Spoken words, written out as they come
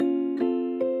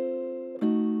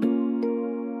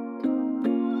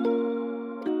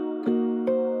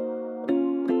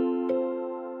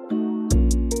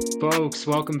Folks,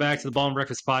 welcome back to the Ball and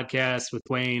Breakfast Podcast with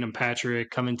Wayne and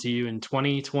Patrick, coming to you in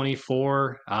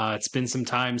 2024. It's been some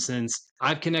time since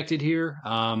I've connected here.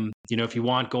 If you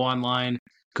want, go online,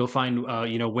 go find,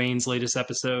 Wayne's latest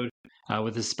episode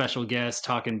with his special guest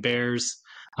talking Bears,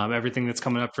 everything that's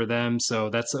coming up for them.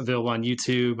 So that's available on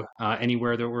YouTube,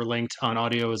 anywhere that we're linked on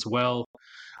audio as well.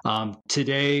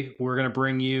 Today, we're going to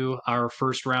bring you our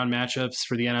first round matchups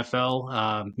for the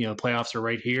NFL. The playoffs are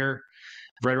right here,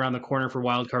 right around the corner for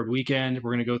wildcard weekend.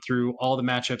 We're going to go through all the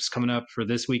matchups coming up for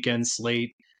this weekend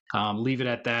slate, leave it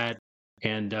at that.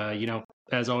 And,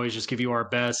 as always, just give you our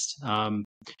best.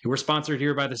 We're sponsored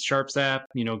here by the Sharps app.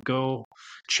 Go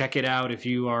check it out if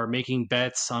you are making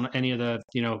bets on any of the,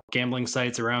 gambling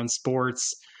sites around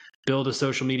sports. Build a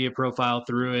social media profile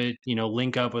through it,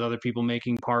 link up with other people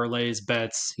making parlays,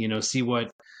 bets, see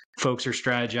what folks are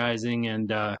strategizing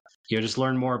and, just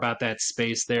learn more about that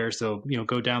space there. So,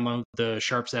 go download the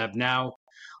Sharps app now.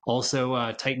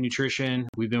 Also, Titan Nutrition,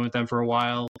 we've been with them for a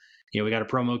while. We got a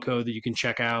promo code that you can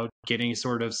check out, get any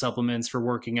sort of supplements for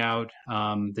working out.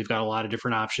 They've got a lot of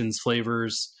different options,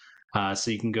 flavors.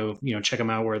 So you can go, check them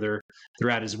out where they're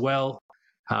at as well.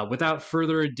 Without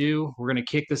further ado, we're going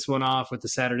to kick this one off with the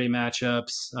Saturday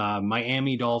matchups.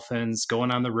 Miami Dolphins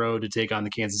going on the road to take on the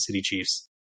Kansas City Chiefs.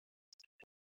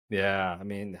 Yeah,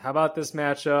 how about this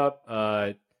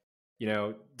matchup?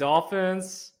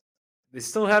 Dolphins, they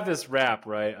still have this rap,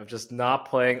 right, of just not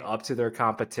playing up to their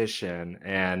competition.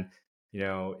 And,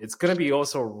 it's going to be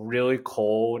also really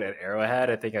cold at Arrowhead.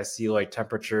 I think I see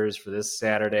temperatures for this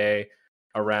Saturday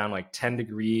around 10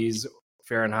 degrees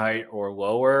Fahrenheit or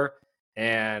lower.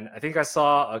 And I think I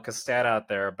saw a stat out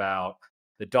there about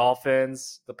the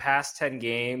Dolphins, the past 10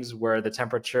 games where the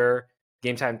temperature,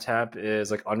 game time temp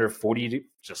is under 40,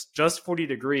 just 40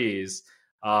 degrees.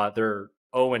 They're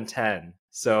 0-10.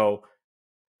 So,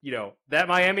 that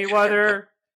Miami weather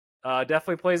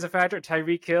definitely plays a factor.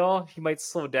 Tyreek Hill, he might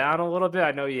slow down a little bit.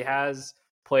 I know he has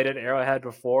played at Arrowhead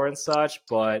before and such,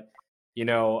 but,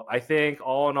 I think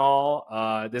all in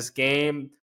all, this game,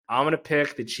 I'm going to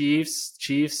pick the Chiefs.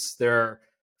 Chiefs, they're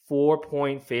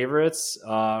 4-point favorites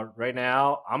right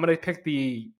now. I'm going to pick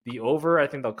the over. I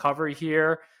think they'll cover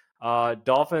here.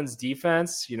 Dolphins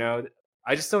defense,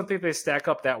 I just don't think they stack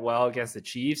up that well against the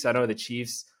Chiefs. I know the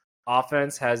Chiefs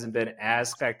offense hasn't been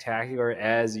as spectacular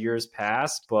as years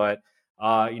past, but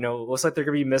it looks like they're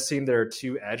going to be missing their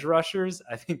two edge rushers.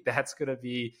 I think that's going to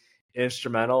be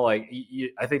instrumental. I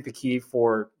think the key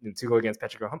for to go against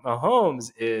Patrick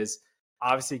Mahomes is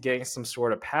obviously getting some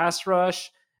sort of pass rush.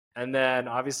 And then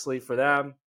obviously for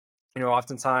them,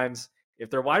 oftentimes if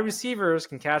their wide receivers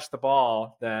can catch the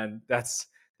ball, then that's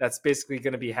basically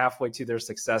going to be halfway to their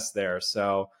success there.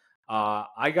 So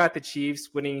I got the Chiefs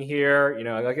winning here.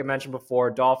 Like I mentioned before,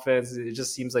 Dolphins, it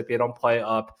just seems like they don't play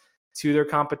up to their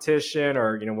competition,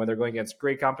 or, when they're going against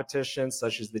great competition,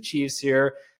 such as the Chiefs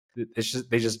here,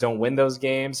 they just don't win those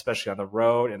games, especially on the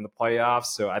road in the playoffs.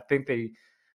 So I think they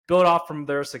build off from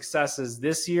their successes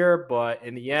this year, but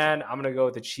in the end, I'm going to go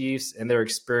with the Chiefs and their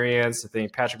experience. I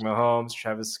think Patrick Mahomes,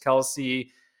 Travis Kelce,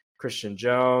 Chris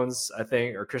Jones, I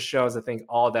think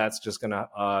all that's just going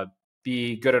to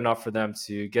be good enough for them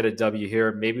to get a W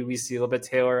here. Maybe we see a little bit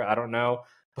Taylor, I don't know,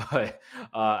 but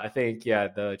I think,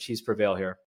 the Chiefs prevail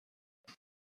here.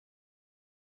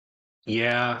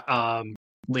 Yeah,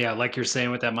 like you're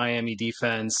saying with that Miami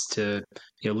defense to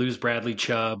lose Bradley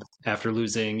Chubb after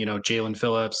losing Jalen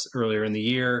Phillips earlier in the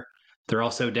year. They're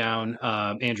also down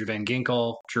Andrew Van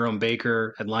Ginkel, Jerome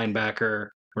Baker at linebacker.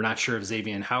 We're not sure if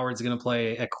Xavier Howard's going to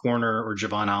play at corner or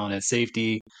Javon Allen at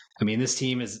safety. This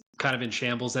team is kind of in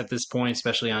shambles at this point,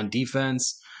 especially on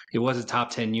defense. It was a top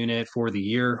 10 unit for the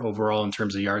year overall in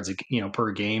terms of yards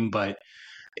per game, but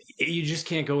you just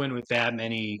can't go in with that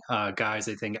many guys,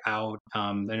 I think, out.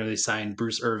 I know they signed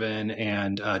Bruce Irvin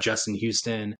and Justin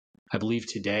Houston, I believe,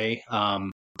 today.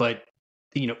 But,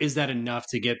 is that enough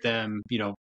to get them,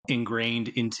 ingrained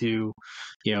into,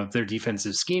 their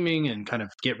defensive scheming and kind of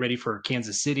get ready for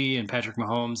Kansas City and Patrick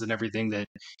Mahomes and everything that,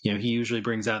 he usually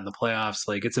brings out in the playoffs?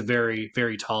 It's a very,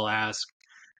 very tall ask.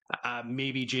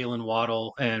 Maybe Jalen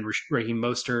Waddle and Raheem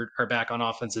Mostert are back on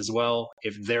offense as well.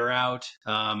 If they're out,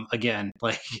 again,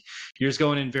 you're just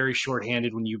going in very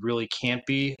shorthanded when you really can't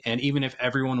be. And even if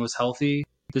everyone was healthy,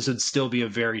 this would still be a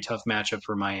very tough matchup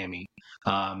for Miami.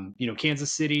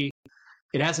 Kansas City,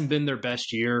 it hasn't been their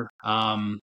best year.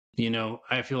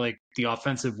 I feel like the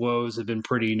offensive woes have been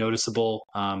pretty noticeable.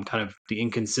 Kind of the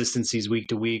inconsistencies week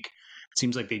to week. It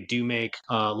seems like they do make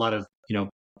a lot of,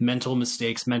 mental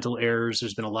mistakes, mental errors.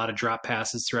 There's been a lot of drop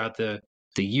passes throughout the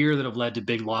year that have led to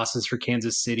big losses for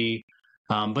Kansas City.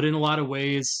 But in a lot of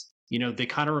ways, they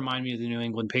kind of remind me of the New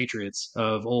England Patriots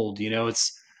of old.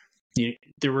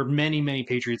 There were many, many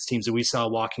Patriots teams that we saw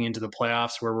walking into the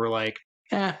playoffs where we're like,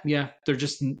 yeah, they're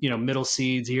just, middle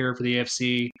seeds here for the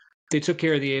AFC. They took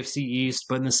care of the AFC East,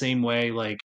 but in the same way,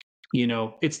 like,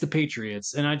 it's the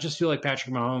Patriots. And I just feel like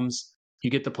Patrick Mahomes, you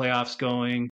get the playoffs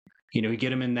going, you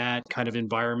get him in that kind of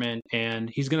environment and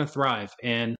he's going to thrive.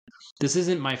 And this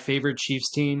isn't my favorite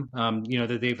Chiefs team,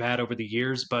 that they've had over the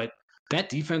years, but that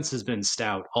defense has been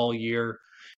stout all year.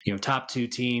 Top two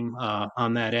team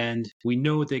on that end. We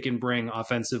know what they can bring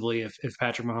offensively if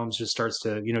Patrick Mahomes just starts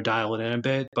to, dial it in a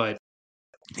bit. But,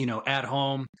 at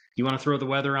home, you want to throw the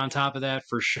weather on top of that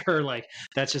for sure. Like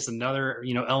that's just another,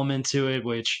 element to it,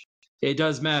 which it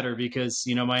does matter because,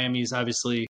 Miami's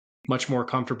obviously much more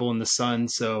comfortable in the sun.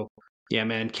 So, yeah,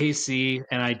 man, KC,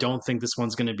 and I don't think this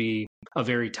one's going to be a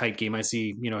very tight game. I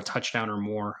see, a touchdown or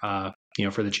more,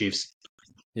 for the Chiefs.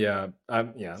 Yeah, I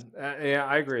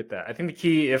agree with that. I think the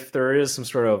key, if there is some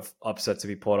sort of upset to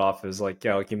be pulled off, is like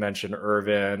you mentioned,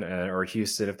 Irvin or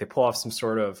Houston. If they pull off some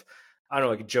sort of, I don't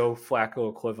know, like Joe Flacco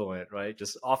equivalent, right?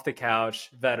 Just off the couch,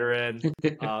 veteran,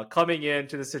 coming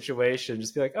into the situation,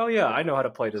 just be like, oh yeah, I know how to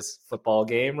play this football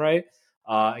game, right?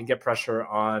 And get pressure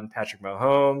on Patrick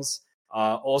Mahomes.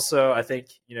 Also, I think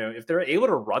if they're able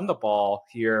to run the ball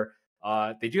here,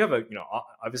 they do have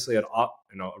obviously a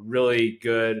really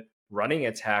good running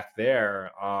attack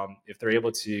there. If they're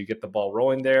able to get the ball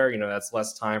rolling there, that's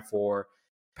less time for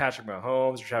Patrick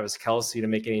Mahomes or Travis Kelce to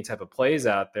make any type of plays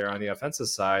out there on the offensive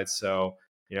side. So,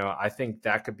 I think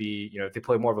that could be, if they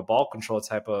play more of a ball control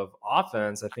type of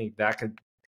offense, I think that could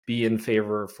be in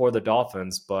favor for the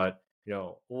Dolphins. But,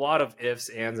 a lot of ifs,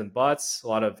 ands, and buts, a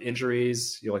lot of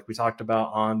injuries, like we talked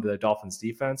about on the Dolphins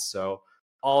defense. So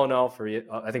all in all,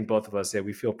 I think both of us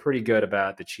we feel pretty good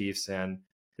about the Chiefs and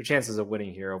their chances of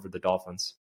winning here over the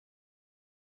Dolphins.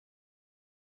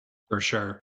 For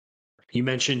sure. You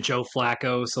mentioned Joe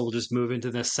Flacco, so we'll just move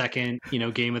into the second,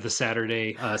 game of the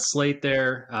Saturday slate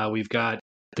there. We've got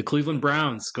the Cleveland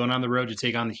Browns going on the road to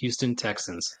take on the Houston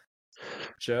Texans.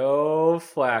 Joe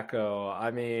Flacco.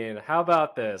 I mean, how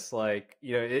about this? Like,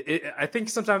 I think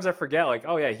sometimes I forget, like,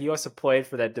 oh yeah, he also played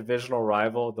for that divisional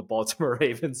rival, the Baltimore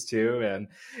Ravens too. And,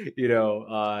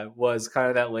 was kind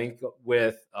of that link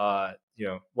with,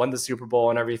 won the Super Bowl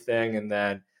and everything. And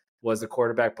then was the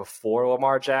quarterback before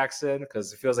Lamar Jackson.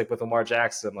 Cause it feels like with Lamar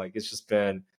Jackson, like it's just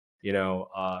been,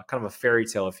 kind of a fairy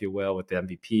tale, if you will, with the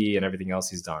MVP and everything else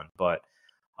he's done. But,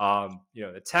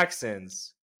 the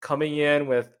Texans, coming in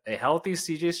with a healthy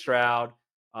CJ Stroud.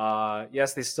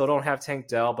 Yes, they still don't have Tank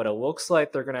Dell, but it looks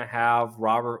like they're going to have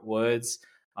Robert Woods,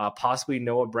 possibly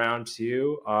Noah Brown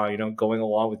too, going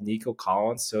along with Nico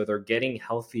Collins. So they're getting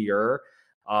healthier,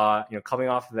 coming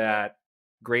off of that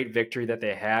great victory that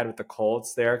they had with the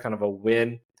Colts there, kind of a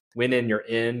win in your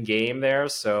in game there.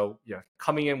 So,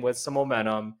 coming in with some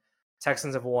momentum.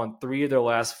 Texans have won 3 of their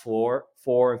last four,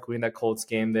 including that Colts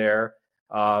game there.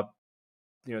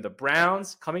 The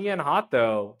Browns coming in hot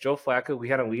though. Joe Flacco, we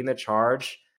had to lead the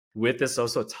charge with this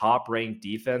also top-ranked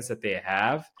defense that they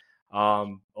have.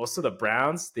 Also, the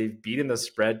Browns, they've beaten the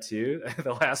spread too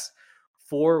the last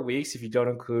 4 weeks, if you don't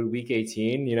include Week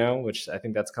 18. Which I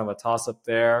think that's kind of a toss-up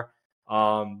there.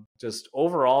 Just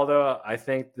overall though, I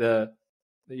think the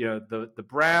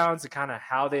Browns and kind of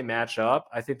how they match up.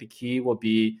 I think the key will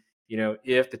be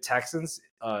if the Texans,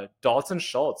 Dalton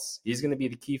Schultz, he's going to be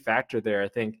the key factor there. I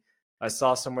think I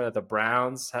saw somewhere that the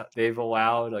Browns, they've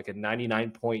allowed like a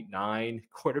 99.9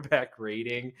 quarterback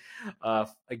rating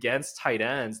against tight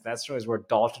ends. That's always where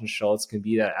Dalton Schultz can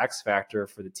be that X factor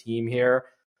for the team here.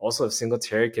 Also, if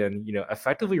Singletary can,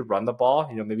 effectively run the ball,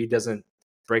 maybe he doesn't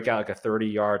break out like a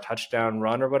 30-yard touchdown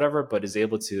run or whatever, but is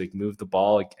able to like move the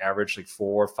ball, like average like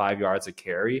 4 or 5 yards a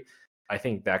carry. I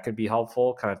think that could be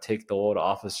helpful, kind of take the load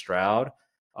off of Stroud.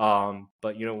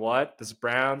 But you know what? This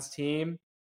Browns team,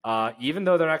 even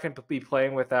though they're not going to be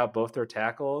playing without both their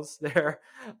tackles there,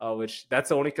 which that's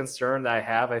the only concern that I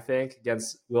have, I think,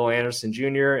 against Will Anderson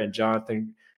Jr. and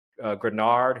Jonathan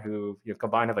Grenard, who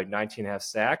combined have like 19 and a half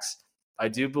sacks. I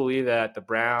do believe that the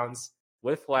Browns,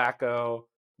 with Flacco,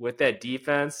 with that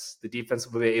defense, the defense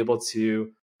will be able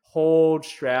to hold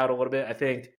Stroud a little bit. I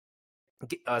think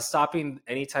stopping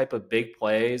any type of big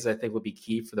plays, I think, would be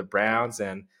key for the Browns.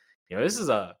 And, this is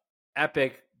a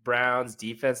epic Browns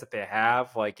defense that they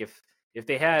have. Like if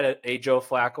they had a Joe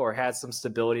Flacco or had some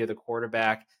stability of the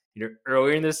quarterback,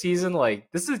 earlier in the season, like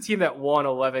this is a team that won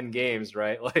 11 games,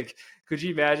 right? Like, could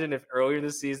you imagine if earlier in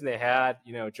the season they had,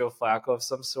 Joe Flacco of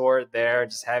some sort there,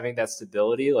 just having that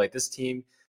stability? Like this team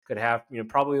could have,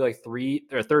 probably like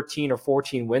 13 or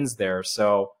 14 wins there.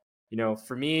 So,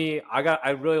 for me, I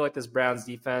really like this Browns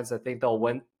defense. I think they'll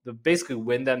win they'll basically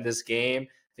win them this game.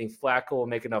 I think Flacco will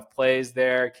make enough plays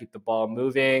there, keep the ball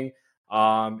moving.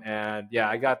 And yeah,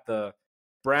 I got the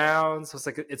Browns.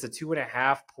 So it's a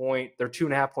 2.5 point. They're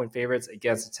 2.5 point favorites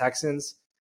against the Texans.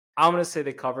 I'm going to say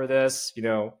they cover this.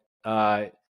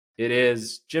 It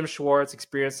is Jim Schwartz,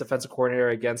 experienced defensive coordinator,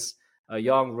 against a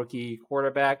young rookie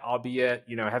quarterback, albeit,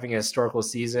 having a historical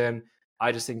season.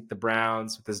 I just think the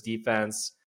Browns with this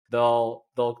defense, they'll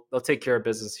take care of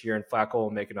business here, and Flacco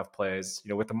will make enough plays.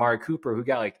 With Amari Cooper, who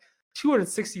got like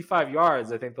 265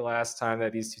 yards, I think, the last time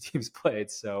that these two teams played.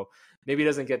 So maybe he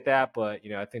doesn't get that, but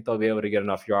I think they'll be able to get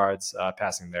enough yards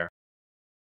passing there.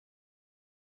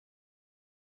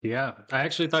 Yeah, I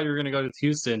actually thought you were going to go with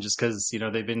Houston just because,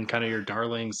 they've been kind of your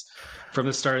darlings from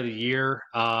the start of the year.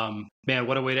 Man,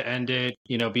 what a way to end it.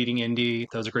 Beating Indy.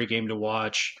 That was a great game to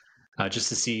watch. Just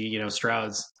to see,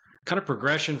 Stroud's kind of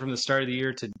progression from the start of the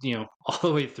year to, all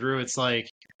the way through. It's like,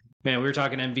 man, we were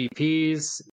talking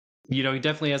MVPs. He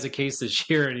definitely has a case this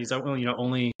year, and he's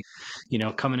only,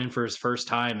 coming in for his first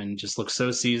time and just looks so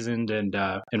seasoned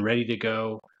and ready to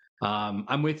go.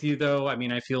 I'm with you though. I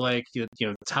mean, I feel like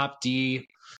top D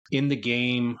in the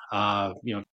game,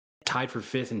 tied for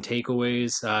fifth in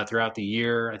takeaways throughout the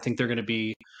year. I think they're going to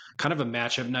be kind of a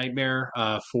matchup nightmare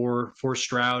for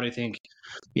Stroud. I think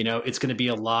it's going to be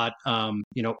a lot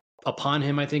upon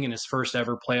him. I think in his first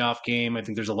ever playoff game, I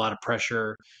think there's a lot of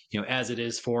pressure as it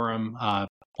is for him.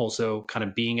 Also, kind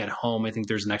of being at home, I think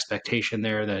there's an expectation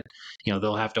there that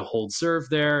they'll have to hold serve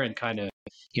there and kind of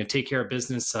take care of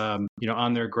business on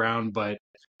their ground. But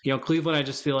Cleveland, I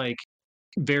just feel like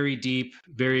very deep,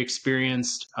 very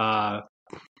experienced. I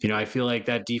feel like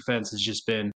that defense has just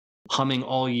been humming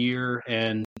all year,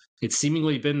 and it's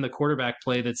seemingly been the quarterback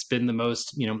play that's been the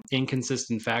most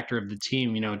inconsistent factor of the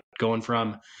team. Going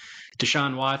from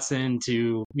Deshaun Watson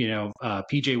to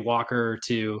PJ Walker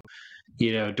to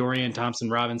Dorian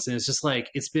Thompson-Robinson. It's just like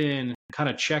it's been kind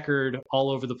of checkered all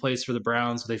over the place for the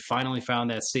Browns. They finally found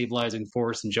that stabilizing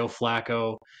force in Joe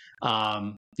Flacco.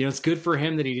 It's good for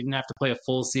him that he didn't have to play a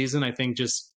full season. I think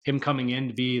just him coming in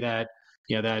to be that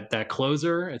that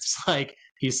closer. It's like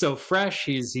he's so fresh,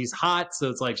 he's hot, so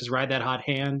it's like just ride that hot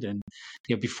hand. And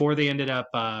before they ended up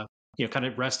kind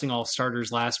of resting all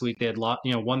starters last week, they had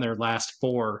won their last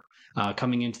four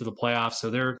coming into the playoffs. So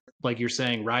they're, like you're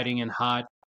saying, riding in hot.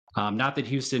 Not that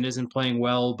Houston isn't playing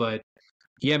well, but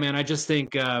yeah, man, I just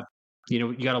think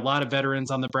you got a lot of veterans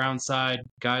on the Brown side,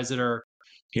 guys that are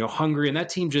hungry, and that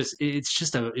team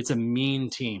it's a mean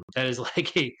team. That is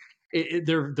like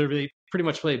they pretty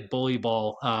much play bully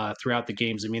ball throughout the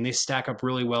games. I mean, they stack up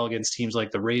really well against teams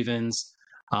like the Ravens.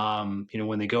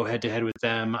 When they go head to head with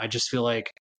them, I just feel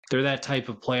like they're that type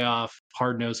of playoff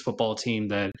hard nosed football team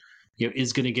that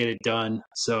is going to get it done.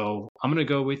 So I'm going to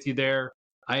go with you there.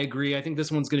 I agree. I think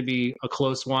this one's going to be a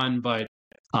close one, but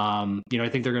I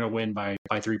think they're going to win by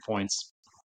 3 points.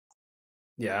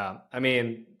 Yeah, I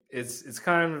mean, it's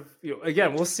kind of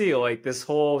again, we'll see. Like this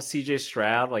whole CJ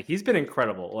Stroud, like he's been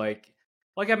incredible. Like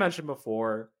I mentioned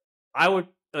before, I would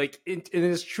like in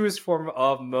his truest form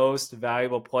of most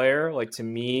valuable player. Like to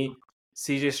me,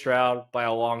 CJ Stroud by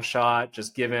a long shot.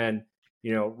 Just given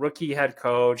rookie head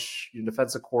coach,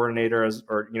 defensive coordinator, is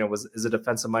a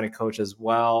defensive minded coach as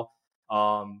well.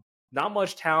 Not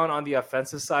much talent on the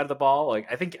offensive side of the ball. Like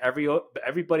I think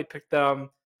everybody picked them.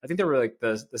 I think they were like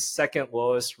the second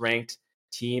lowest ranked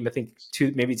team. I think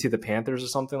to the Panthers or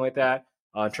something like that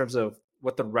in terms of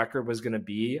what the record was going to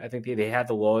be. I think they had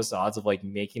the lowest odds of like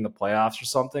making the playoffs or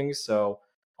something. So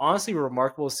honestly,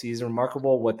 remarkable season,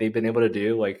 remarkable what they've been able to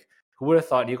do. Like who would have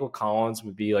thought Nico Collins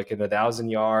would be like an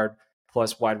 1,000-yard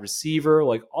plus wide receiver?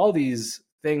 Like all these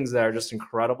things that are just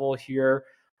incredible here.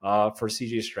 For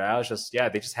CJ Stroud,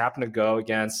 they just happen to go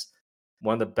against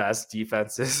one of the best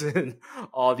defenses in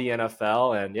all the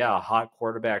NFL, and a hot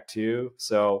quarterback too.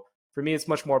 So for me, it's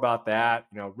much more about that.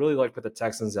 Really like what the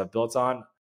Texans have built on.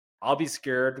 I'll be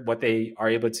scared what they are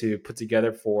able to put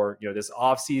together for this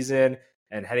off season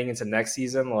and heading into next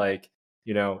season. Like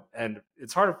and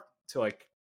it's hard to like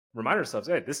remind ourselves,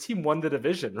 hey, this team won the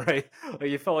division, right?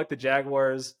 Like you felt like the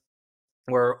Jaguars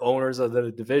were owners of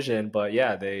the division, but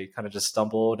they kind of just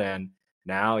stumbled, and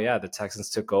now the Texans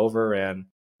took over, and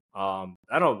I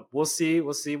don't know, we'll see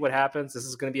what happens. This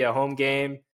is going to be a home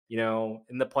game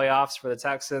in the playoffs for the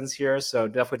Texans here, so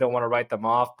definitely don't want to write them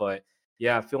off, but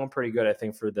feeling pretty good I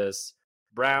think for this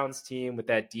Browns team with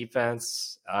that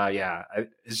defense.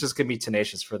 It's just going to be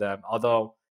tenacious for them,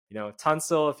 although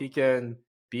Tunsil, if he can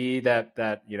be that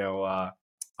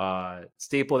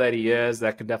staple that he is,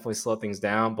 that could definitely slow things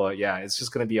down. But it's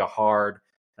just going to be a hard,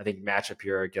 I think, matchup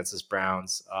here against this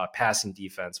Browns passing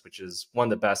defense, which is one of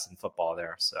the best in football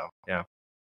there. So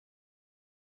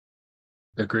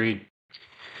Agreed.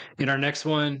 In our next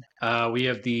one, we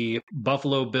have the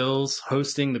Buffalo Bills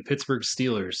hosting the Pittsburgh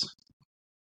Steelers.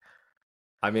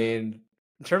 I mean,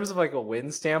 in terms of like a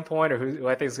win standpoint or who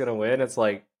I think is going to win, it's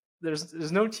like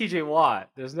there's no TJ Watt.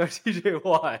 There's no TJ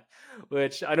Watt,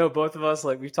 which I know both of us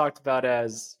like we've talked about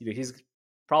as he's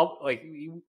probably like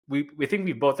we think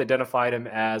we both identified him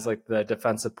as like the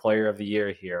defensive player of the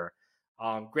year here.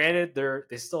 Granted,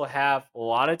 they still have a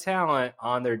lot of talent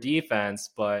on their defense,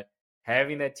 but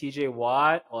having that TJ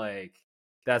Watt, like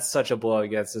that's such a blow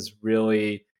against this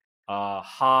really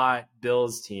hot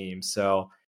Bills team. So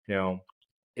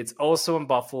it's also in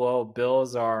Buffalo.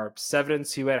 Bills are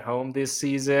 7-2 at home this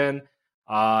season.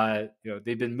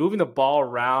 They've been moving the ball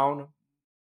around,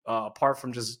 apart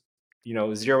from just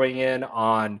zeroing in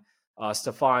on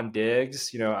Stephon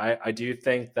Diggs. I do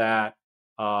think that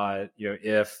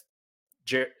if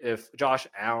Josh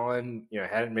Allen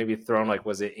hadn't maybe thrown like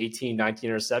was it 18, 19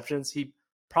 interceptions, he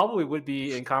probably would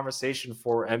be in conversation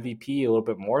for MVP a little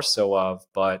bit more so of,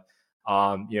 but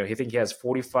he think he has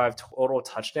 45 total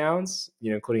touchdowns,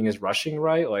 including his rushing,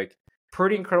 right? Like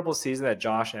pretty incredible season that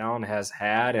Josh Allen has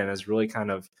had and has really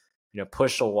kind of,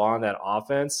 pushed along that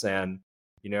offense. And,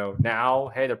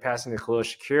 now, hey, they're passing to Khalil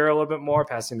Shakir a little bit more,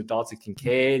 passing to Dalton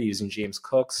Kincaid, using James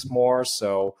Cooks more.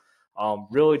 So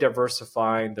really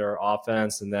diversifying their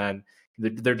offense. And then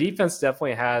their defense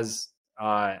definitely has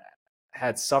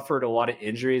had suffered a lot of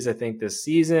injuries, I think, this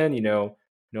season.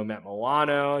 Matt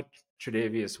Milano,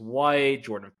 Tre'Davious White,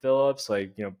 Jordan Phillips,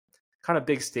 kind of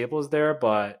big staples there,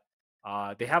 but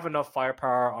they have enough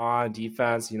firepower on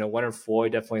defense. Leonard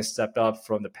Floyd definitely stepped up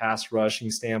from the pass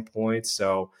rushing standpoint.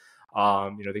 So,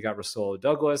 they got Rasul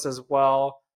Douglas as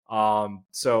well.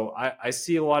 So I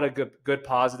see a lot of good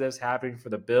positives happening for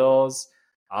the Bills.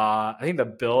 I think the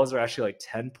Bills are actually like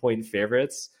 10-point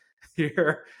favorites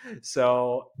here.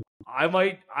 So I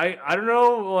don't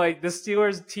know, like the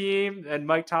Steelers team and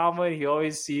Mike Tomlin, he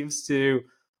always seems to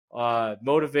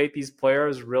motivate these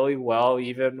players really well,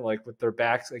 even like with their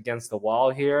backs against the wall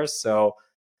here. So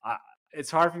it's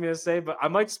hard for me to say, but I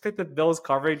might just pick the Bills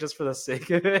covering just for the sake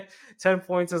of it. 10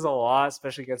 points is a lot,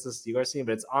 especially against the Steelers team,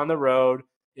 but it's on the road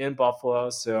in Buffalo.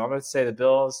 So I'm going to say the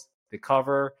Bills, they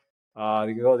cover,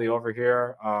 they go the over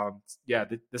here.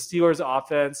 The Steelers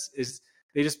offense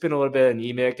they just been a little bit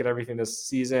anemic and everything this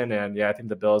season. And I think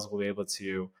the Bills will be able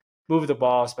to move the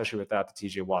ball, especially without the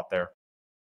TJ Watt there.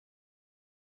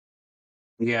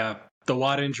 Yeah, the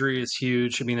Watt injury is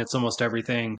huge. I mean, it's almost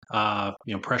everything,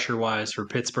 pressure wise for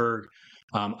Pittsburgh.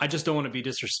 I just don't want to be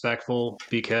disrespectful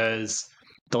because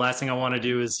the last thing I want to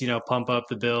do is, pump up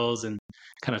the Bills and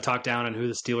kind of talk down on who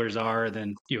the Steelers are.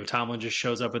 Then, Tomlin just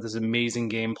shows up with this amazing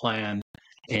game plan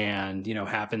and,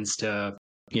 happens to,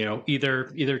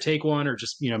 either take one or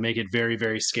just, make it very,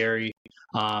 very scary.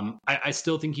 I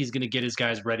still think he's going to get his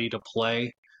guys ready to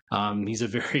play. He's a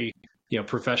very,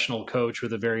 professional coach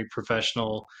with a very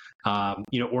professional,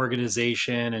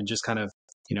 organization and just kind of,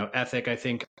 ethic, I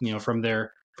think, from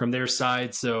their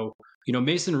side. So,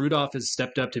 Mason Rudolph has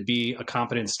stepped up to be a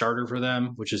competent starter for them,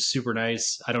 which is super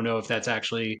nice. I don't know if that's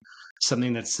actually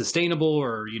something that's sustainable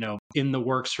or, in the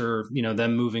works for,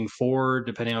 them moving forward,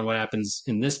 depending on what happens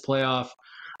in this playoff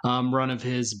run of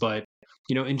his. But,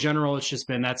 in general,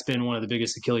 that's been one of the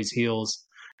biggest Achilles heels,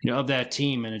 of that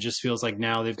team. And it just feels like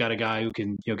now they've got a guy who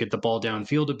can, get the ball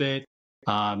downfield a bit.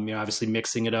 Obviously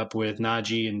mixing it up with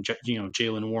Najee and,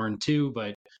 Jaylen Warren too,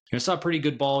 but, saw a pretty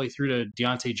good ball. He threw to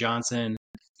Deontay Johnson,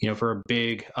 for a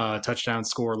big touchdown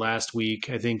score last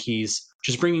week. I think he's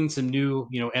just bringing some new,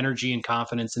 energy and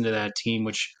confidence into that team,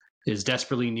 which is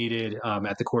desperately needed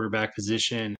at the quarterback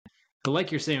position. But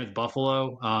like you're saying with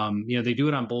Buffalo, they do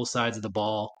it on both sides of the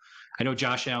ball. I know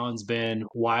Josh Allen's been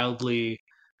wildly,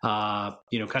 kind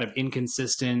of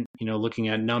inconsistent, looking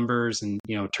at numbers and,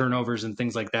 turnovers and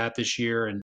things like that this year.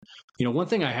 And, one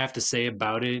thing I have to say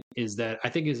about it is that I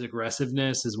think his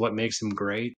aggressiveness is what makes him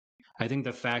great. I think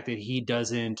the fact that he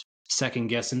doesn't second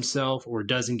guess himself or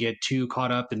doesn't get too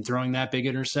caught up in throwing that big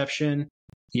interception,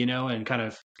 and kind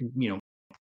of,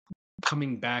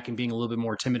 coming back and being a little bit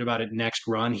more timid about it next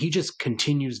run, he just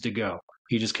continues to go.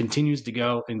 He just continues to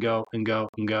go and go and go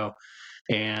and go.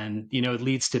 And, it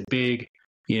leads to big,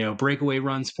 breakaway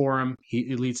runs for him.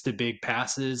 It leads to big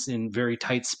passes in very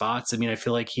tight spots. I mean, I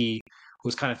feel like he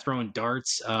was kind of throwing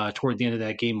darts toward the end of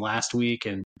that game last week.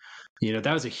 And,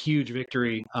 that was a huge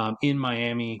victory in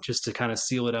Miami just to kind of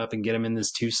seal it up and get him in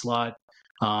this 2 slot.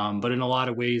 But in a lot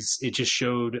of ways, it just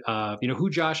showed, who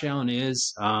Josh Allen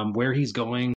is, where he's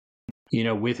going,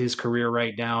 with his career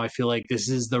right now. I feel like this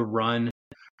is the run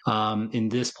in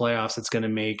this playoffs that's going to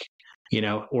make,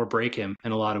 or break him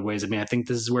in a lot of ways. I mean, I think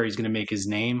this is where he's going to make his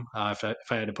name if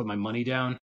I had to put my money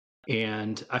down.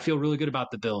 And I feel really good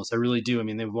about the Bills. I really do. I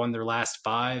mean, they've won their last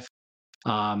 5.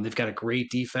 They've got a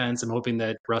great defense. I'm hoping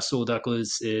that Russell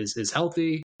Douglas is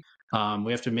healthy.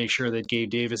 We have to make sure that Gabe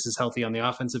Davis is healthy on the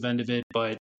offensive end of it.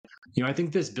 But I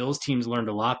think this Bills team's learned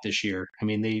a lot this year. I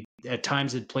mean, they at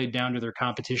times had played down to their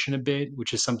competition a bit,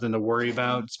 which is something to worry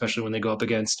about, especially when they go up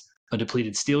against a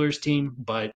depleted Steelers team.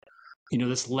 But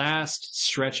this last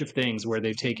stretch of things where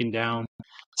they've taken down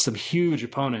some huge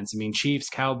opponents. I mean, Chiefs,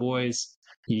 Cowboys.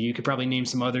 You could probably name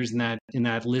some others in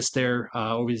that list there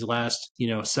over these last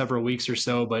several weeks or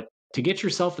so. But to get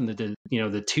yourself in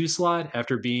the 2 slot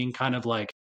after being kind of like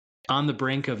on the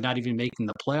brink of not even making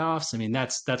the playoffs, I mean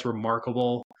that's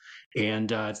remarkable,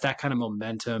 and it's that kind of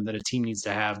momentum that a team needs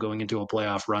to have going into a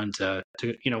playoff run to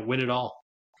win it all.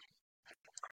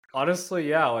 Honestly,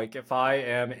 yeah. Like if I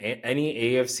am any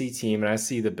AFC team and I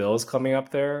see the Bills coming up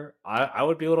there, I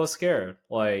would be a little scared.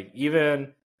 Like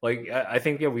even like I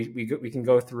think we can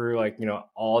go through like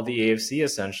all the AFC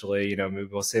essentially. Maybe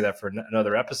we'll say that for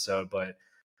another episode. But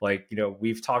like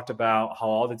we've talked about how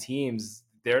all the teams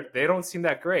they don't seem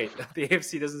that great. The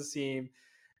AFC doesn't seem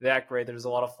that great. There's a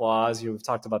lot of flaws. We've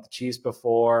talked about the Chiefs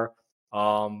before.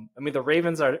 I mean the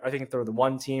Ravens are I think they're the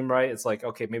one team, right? It's like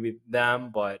okay maybe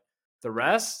them, but the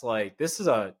rest, like this is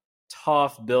a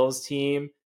tough Bills team.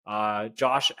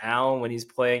 Josh Allen, when he's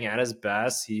playing at his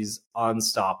best, he's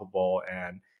unstoppable.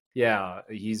 And yeah,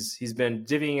 he's been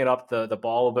divvying it up the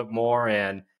ball a bit more,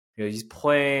 and he's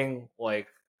playing like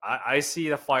I see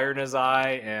the fire in his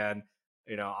eye, and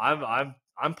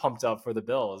I'm pumped up for the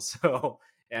Bills. So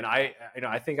and I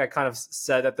think I kind of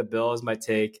said that the Bills might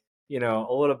take a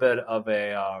little bit of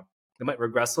a they might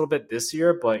regress a little bit this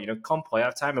year, but come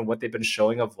playoff time and what they've been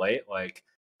showing of late, like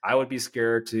I would be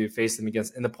scared to face them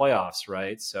against in the playoffs,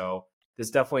 right? So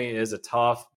this definitely is a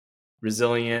tough,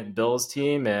 resilient Bills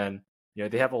team, and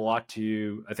they have a lot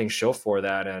to I think show for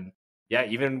that. And yeah,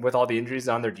 even with all the injuries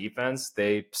on their defense,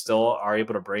 they still are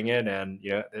able to bring it, and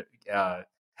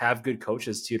have good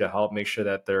coaches too to help make sure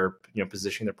that they're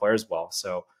positioning their players well.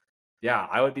 So yeah,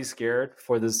 I would be scared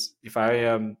for this if I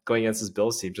am going against this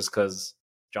Bills team, just because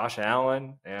Josh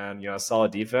Allen and a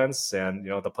solid defense and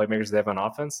the playmakers they have on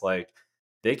offense, like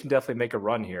they can definitely make a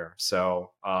run here.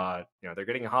 So they're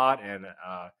getting hot, and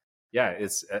yeah,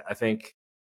 it's I think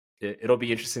it'll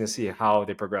be interesting to see how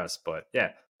they progress. But yeah,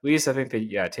 at least I think they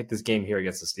take this game here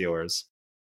against the Steelers.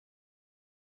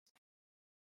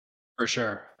 For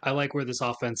sure. I like where this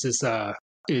offense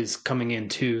is coming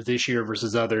into this year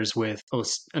versus others with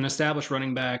an established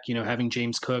running back, having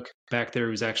James Cook back there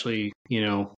who's actually,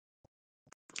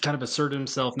 kind of asserted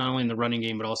himself not only in the running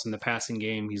game but also in the passing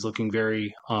game. He's looking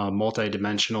very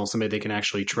multi-dimensional, somebody they can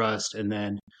actually trust. And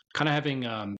then kind of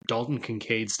having Dalton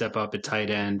Kincaid step up at tight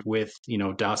end with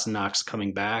Dawson Knox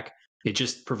coming back, it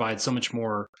just provides so much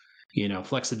more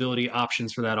flexibility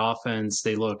options for that offense.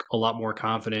 They look a lot more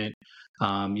confident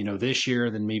this year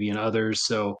than maybe in others.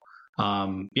 So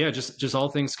yeah, just all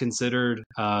things considered,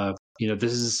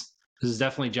 this is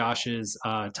definitely Josh's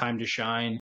time to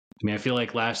shine. I mean, I feel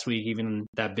like last week, even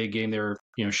that big game, they were,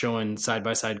 showing side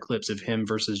by side clips of him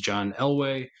versus John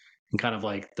Elway, and kind of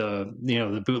like the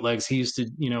bootlegs he used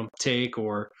to, take,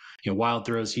 or wild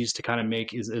throws he used to kind of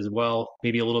make as well.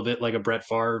 Maybe a little bit like a Brett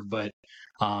Favre, but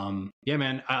yeah,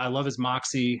 man, I love his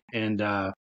moxie, and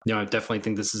I definitely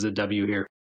think this is a W here.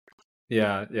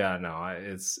 Yeah, no,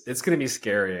 it's gonna be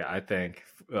scary. I think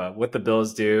what the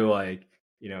Bills do, like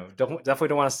definitely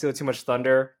don't want to steal too much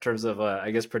thunder in terms of I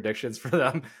guess predictions for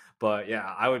them. But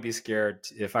yeah, I would be scared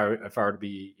if I were to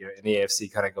be in the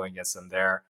AFC, kind of going against them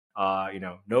there.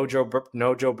 No Joe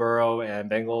Burrow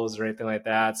and Bengals or anything like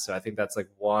that. So I think that's like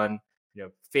one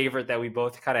favorite that we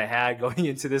both kind of had going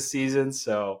into this season.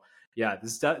 So yeah,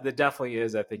 that definitely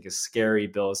is I think a scary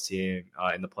Bills team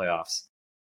in the playoffs.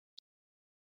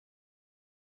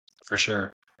 For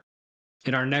sure.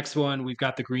 In our next one, we've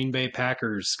got the Green Bay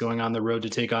Packers going on the road to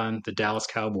take on the Dallas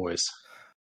Cowboys.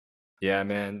 Yeah,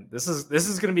 man, this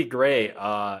is gonna be great.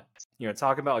 Talking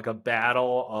about like a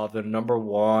battle of the number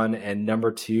 1 and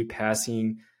number 2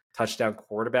 passing touchdown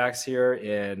quarterbacks here,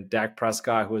 in Dak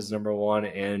Prescott, who was number 1,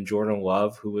 and Jordan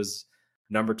Love, who was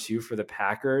number 2 for the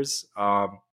Packers.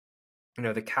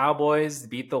 The Cowboys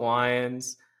beat the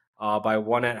Lions by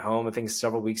 1 at home, I think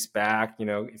several weeks back.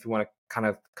 If you want to kind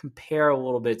of compare a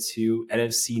little bit to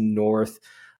NFC North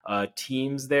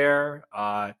teams there.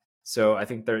 So I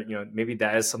think maybe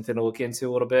that is something to look into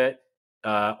a little bit.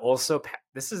 Also,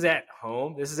 this is at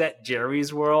home. This is at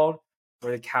Jerry's World,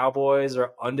 where the Cowboys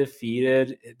are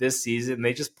undefeated this season.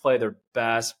 They just play their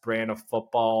best brand of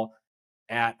football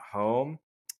at home.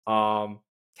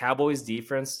 Cowboys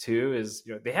defense too is,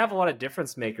 they have a lot of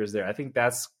difference makers there. I think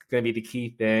that's going to be the key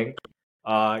thing.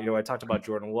 I talked about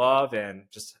Jordan Love and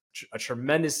just a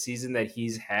tremendous season that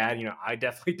he's had. I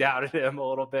definitely doubted him a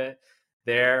little bit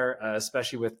there,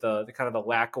 especially with the kind of the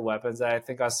lack of weapons that I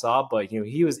think I saw. But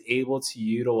he was able to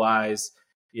utilize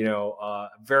a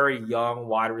very young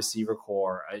wide receiver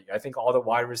core. I think all the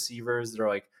wide receivers that are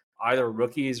like either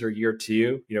rookies or year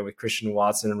two, with Christian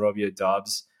Watson and Romeo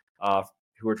Doubs,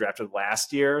 who were drafted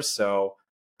last year. So,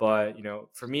 but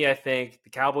for me, I think the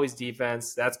Cowboys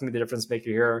defense, that's going to be the difference maker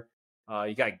here.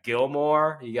 You got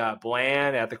Gilmore, you got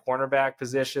Bland at the cornerback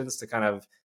positions to kind of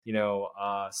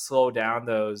slow down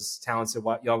those talented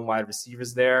young wide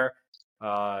receivers there.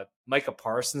 Micah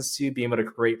Parsons too, being able to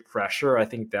create pressure. I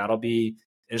think that'll be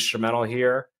instrumental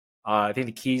here. I think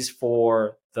the keys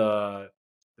for the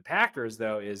Packers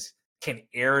though is, can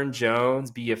Aaron Jones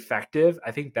be effective?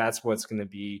 I think that's what's going to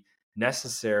be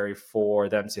necessary for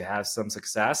them to have some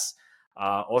success.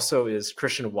 Also, is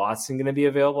Christian Watson going to be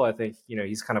available? I think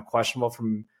he's kind of questionable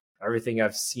from everything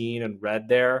I've seen and read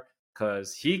there,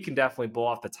 because he can definitely blow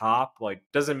off the top. Like,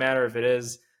 doesn't matter if it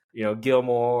is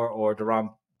Gilmore or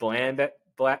DaRon Bland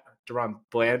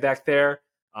back there.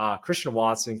 Christian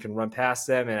Watson can run past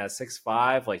them, and at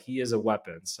 6'5", like, he is a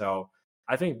weapon. So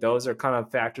I think those are kind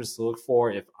of factors to look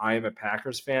for if I am a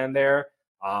Packers fan there.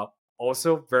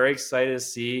 Also, very excited to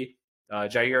see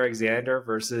Jair Alexander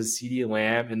versus CeeDee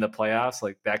Lamb in the playoffs.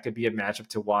 Like, that could be a matchup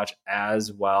to watch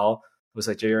as well. Looks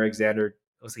like Jair Alexander,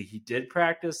 looks like he did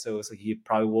practice, so it looks like he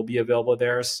probably will be available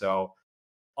there. So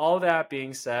all that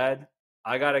being said,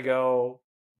 I got to go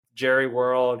Jerry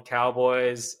World,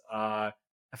 Cowboys. I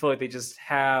feel like they just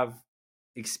have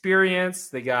experience.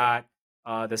 They got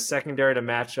the secondary to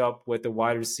match up with the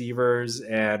wide receivers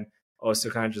and also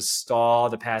kind of just stall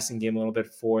the passing game a little bit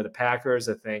for the Packers.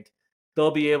 I think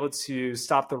they'll be able to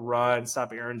stop the run,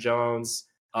 stop Aaron Jones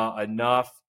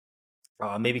enough.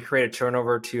 Maybe create a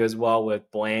turnover too as well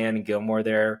with Bland and Gilmore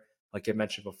there. Like I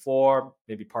mentioned before,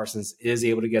 maybe Parsons is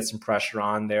able to get some pressure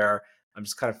on there. I'm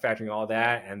just kind of factoring all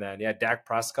that. And then, Dak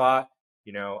Prescott,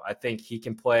 I think he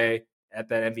can play at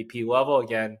that MVP level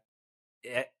again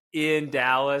in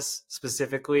Dallas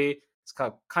specifically. It's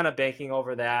kind of banking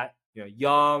over that,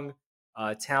 young,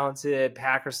 talented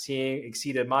Packers team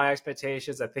exceeded my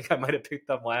expectations. I think I might have picked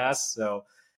them last. So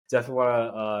definitely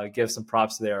want to give some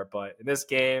props there. But in this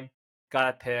game,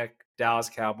 got to pick Dallas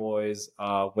Cowboys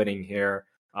winning here.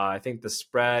 I think the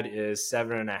spread is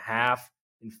 7.5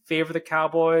 in favor of the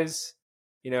Cowboys.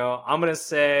 I'm going to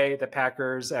say the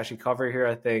Packers actually cover here.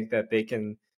 I think that they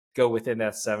can go within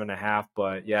that 7.5.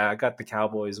 But yeah, I got the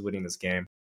Cowboys winning this game.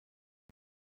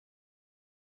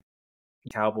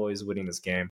 Cowboys winning this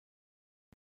game.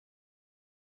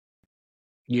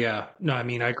 Yeah, no, I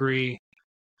mean, I agree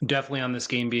definitely on this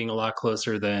game being a lot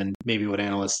closer than maybe what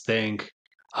analysts think.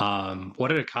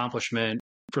 What an accomplishment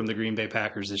from the Green Bay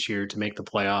Packers this year to make the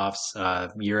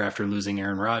playoffs, year after losing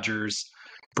Aaron Rodgers,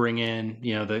 bring in,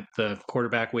 the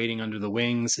quarterback waiting under the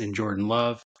wings in Jordan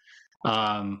Love.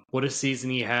 What a season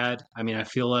he had. I mean, I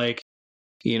feel like,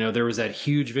 there was that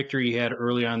huge victory he had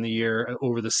early on in the year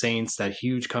over the Saints, that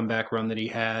huge comeback run that he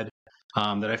had,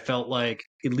 that I felt like,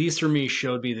 at least for me,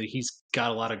 showed me that he's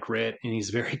got a lot of grit and he's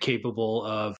very capable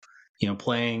of,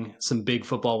 playing some big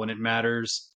football when it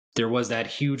matters. There was that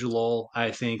huge lull,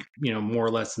 I think, more or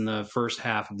less in the first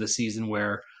half of the season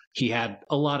where he had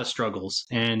a lot of struggles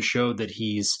and showed that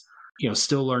he's,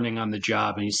 still learning on the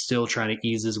job and he's still trying to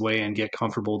ease his way and get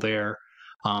comfortable there.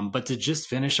 But to just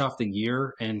finish off the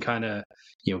year and kind of,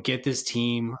 get this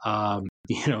team,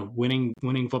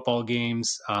 winning football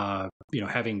games,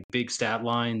 having big stat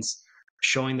lines,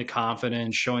 showing the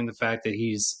confidence, showing the fact that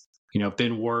he's,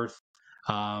 been worth,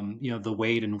 the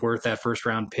wait and worth that first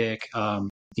round pick.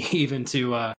 Even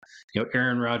to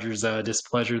Aaron Rodgers'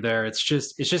 displeasure there. It's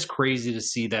just crazy to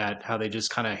see that, how they just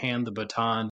kind of hand the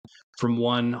baton from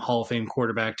one Hall of Fame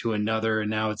quarterback to another,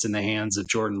 and now it's in the hands of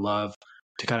Jordan Love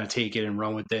to kind of take it and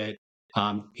run with it.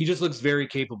 He just looks very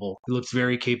capable. He looks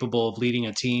very capable of leading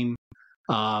a team.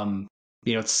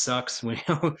 It sucks when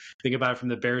you think about it from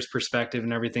the Bears' perspective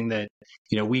and everything that,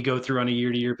 we go through on a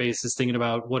year-to-year basis, thinking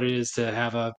about what it is to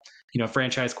have a,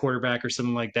 franchise quarterback or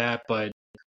something like that. But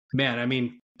man, I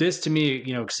mean, this to me,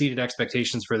 exceeded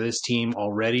expectations for this team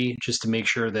already, just to make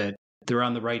sure that they're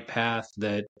on the right path,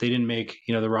 that they didn't make,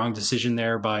 the wrong decision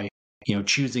there by,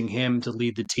 choosing him to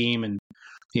lead the team. And,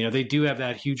 they do have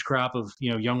that huge crop of,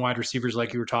 young wide receivers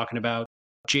like you were talking about.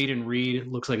 Jaden Reed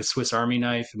looks like a Swiss Army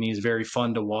knife. I mean, he's very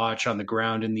fun to watch on the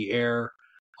ground, in the air.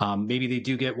 Maybe they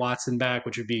do get Watson back,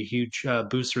 which would be a huge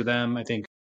boost for them. I think,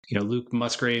 Luke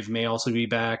Musgrave may also be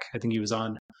back. I think he was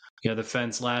on the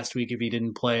fence last week if he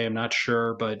didn't play. I'm not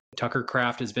sure, but Tucker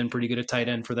Kraft has been pretty good at tight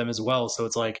end for them as well. So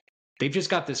it's like they've just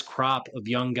got this crop of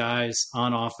young guys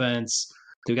on offense.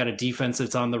 They've got a defense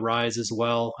that's on the rise as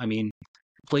well. I mean,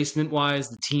 placement wise,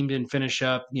 the team didn't finish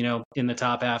up, in the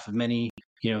top half of many,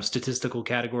 statistical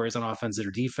categories on offense or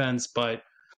defense, but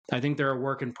I think they're a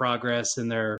work in progress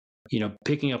and they're,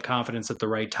 picking up confidence at the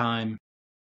right time.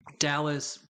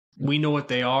 Dallas, we know what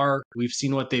they are. We've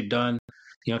seen what they've done,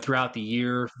 throughout the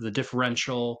year. The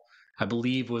differential, I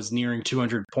believe, was nearing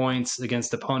 200 points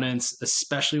against opponents,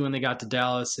 especially when they got to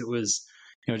Dallas. It was,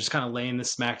 just kind of laying the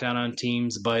smackdown on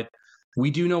teams. But we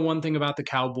do know one thing about the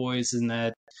Cowboys in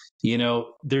that,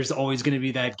 there's always going to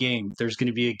be that game. There's going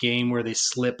to be a game where they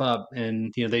slip up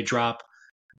and, they drop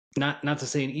not to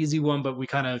say an easy one, but we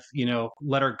kind of,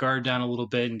 let our guard down a little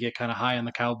bit and get kind of high on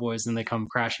the Cowboys, and they come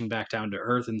crashing back down to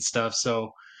earth and stuff.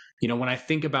 So, when I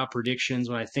think about predictions,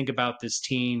 when I think about this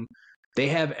team, they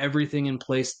have everything in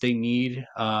place they need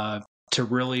to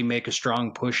really make a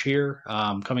strong push here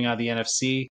coming out of the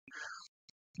NFC.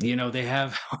 They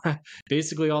have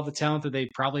basically all the talent that they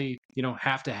probably,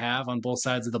 have to have on both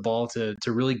sides of the ball to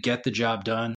really get the job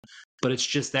done. But it's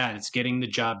just that it's getting the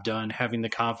job done, having the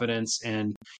confidence,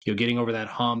 and getting over that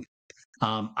hump.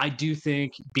 I do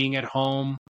think being at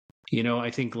home, I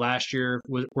think last year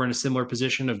we're in a similar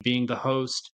position of being the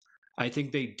host. I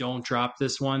think they don't drop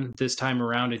this one this time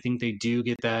around. I think they do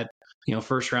get that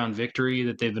first round victory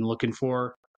that they've been looking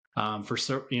for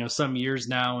some years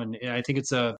now, and I think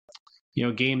it's a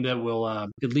game that will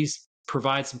at least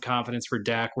provide some confidence for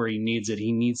Dak where he needs it.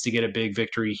 He needs to get a big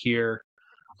victory here.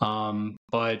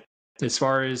 But as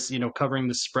far as, covering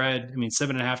the spread, I mean,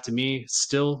 7.5 to me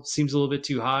still seems a little bit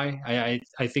too high.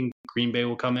 I think Green Bay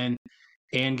will come in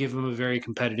and give them a very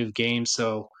competitive game.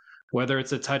 So whether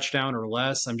it's a touchdown or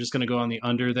less, I'm just going to go on the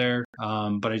under there.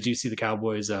 But I do see the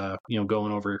Cowboys,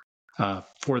 going over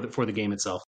for the game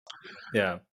itself.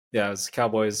 Yeah. Yeah, it's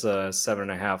Cowboys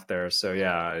 7.5 there. So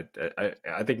yeah,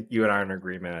 I think you and I are in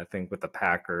agreement. I think with the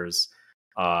Packers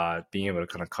being able to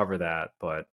kind of cover that,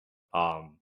 but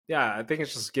yeah, I think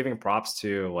it's just giving props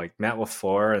to like Matt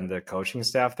LaFleur and the coaching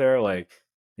staff there. Like,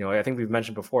 I think we've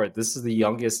mentioned before, this is the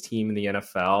youngest team in the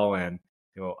NFL, and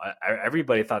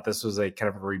everybody thought this was a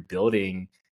kind of a rebuilding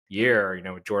year.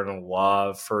 Jordan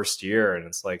Love first year, and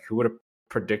it's like, who would have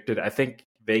predicted? I think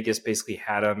Vegas basically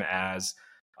had him as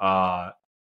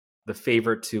the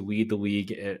favorite to lead the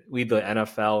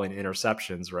NFL in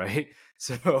interceptions, right?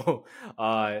 So,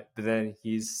 but then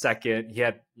he's second.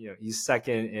 He's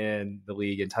second in the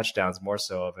league in touchdowns, more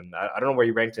so of. And I don't know where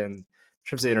he ranked in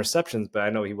terms of interceptions, but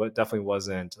I know he definitely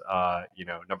wasn't,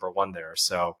 number one there.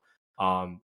 So,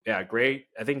 yeah, great.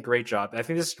 I think great job. I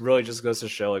think this really just goes to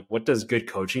show, like, what does good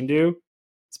coaching do?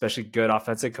 Especially good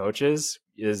offensive coaches,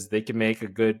 is they can make a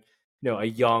good, a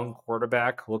young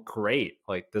quarterback look great.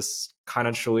 Like, this kind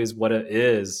of truly is what it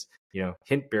is.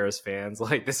 Hint, Bears fans,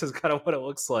 like, this is kind of what it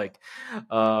looks like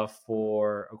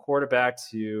for a quarterback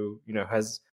who,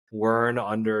 has learned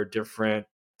under different,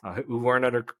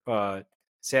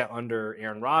 sat under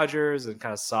Aaron Rodgers and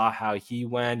kind of saw how he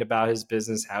went about his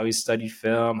business, how he studied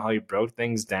film, how he broke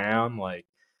things down. Like,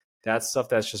 that's stuff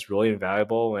that's just really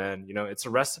invaluable. And, it's a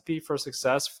recipe for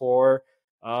success for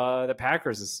the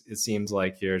Packers. It seems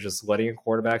like you're just letting a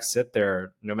quarterback sit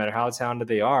there, no matter how talented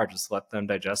they are, just let them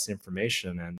digest the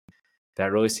information. And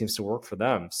that really seems to work for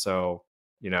them. So,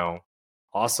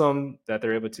 awesome that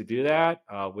they're able to do that.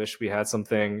 Wish we had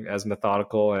something as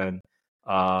methodical and,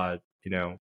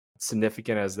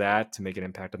 significant as that to make an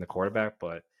impact on the quarterback.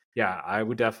 But yeah, I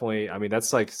would definitely,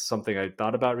 that's like something I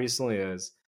thought about recently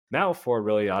is Matt LaFleur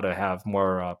really ought to have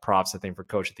more props, I think, for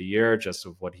Coach of the Year, just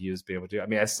of what he was able to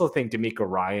do. I still think DeMeco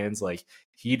Ryans, like,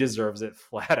 he deserves it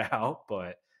flat out,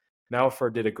 but Matt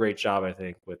LaFleur did a great job, I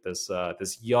think, with this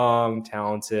young,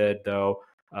 talented, though,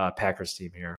 Packers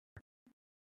team here.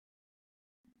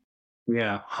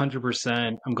 Yeah,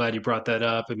 100%. I'm glad you brought that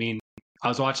up. I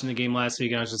was watching the game last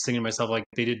week and I was just thinking to myself, like,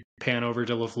 they did pan over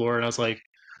to LaFleur, and I was like,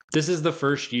 this is the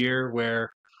first year where,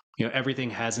 everything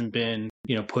hasn't been,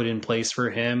 put in place for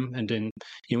him. And then,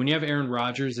 when you have Aaron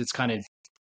Rodgers, it's kind of,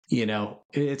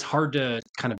 it's hard to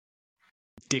kind of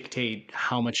dictate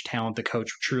how much talent the coach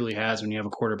truly has when you have a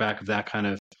quarterback of that kind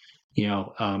of,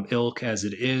 ilk as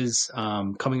it is.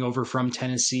 Coming over from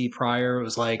Tennessee prior, it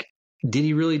was like, did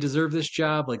he really deserve this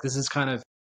job? Like, this is kind of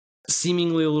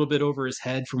seemingly a little bit over his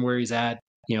head from where he's at,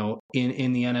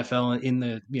 in the NFL, in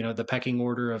the, the pecking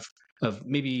order of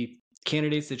maybe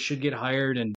candidates that should get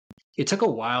hired. And it took a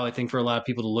while, I think, for a lot of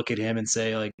people to look at him and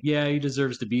say, like, yeah, he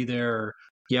deserves to be there. Or,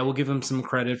 yeah, we'll give him some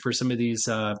credit for some of these,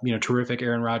 terrific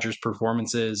Aaron Rodgers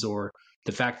performances, or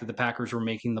the fact that the Packers were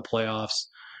making the playoffs.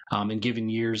 in given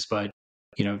years. But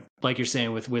like you're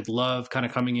saying, with Love kind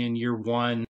of coming in year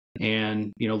one,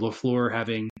 and LaFleur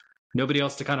having nobody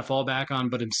else to kind of fall back on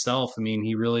but himself. I mean,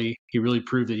 he really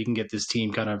proved that he can get this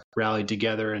team kind of rallied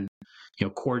together and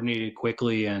coordinated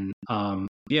quickly. And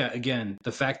yeah, again,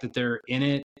 the fact that they're in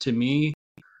it to me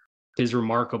is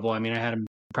remarkable. I mean, I had him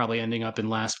probably ending up in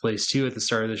last place too at the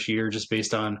start of this year, just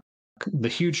based on the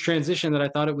huge transition that I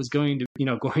thought it was going to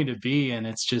going to be. And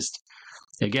it's just,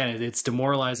 again, it's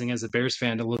demoralizing as a Bears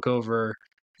fan to look over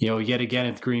yet again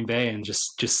at Green Bay and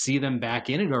just see them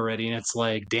back in it already. And it's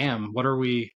like, damn, what are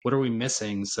we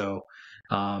missing? So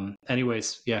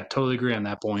anyways, yeah, totally agree on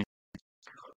that point.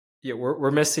 Yeah,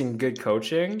 we're missing good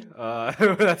coaching.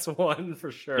 That's one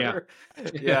for sure.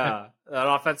 Yeah. An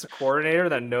offensive coordinator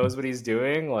that knows what he's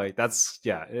doing. Like that's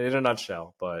in a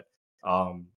nutshell. But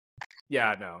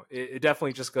yeah, no, it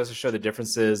definitely just goes to show the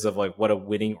differences of like what a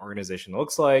winning organization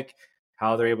looks like,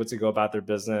 how they're able to go about their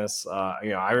business.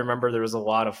 I remember there was a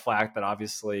lot of flack that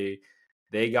obviously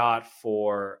they got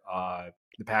for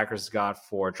the Packers got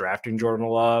for drafting Jordan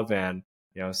Love, and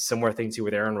similar thing too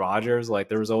with Aaron Rodgers. Like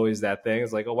there was always that thing.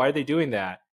 It's like, oh, why are they doing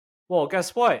that? Well,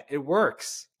 guess what? It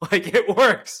works. Like it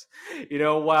works.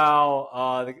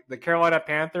 While the Carolina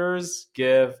Panthers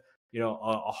give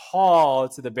a haul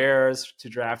to the Bears to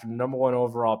draft number 1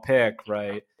 overall pick,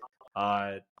 right?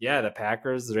 The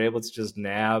Packers, they're able to just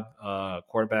nab a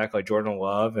quarterback like Jordan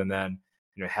Love and then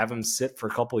have him sit for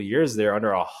a couple of years there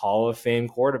under a Hall of Fame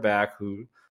quarterback who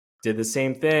did the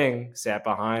same thing, sat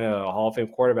behind a Hall of Fame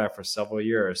quarterback for several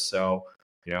years. So,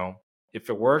 if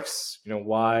it works,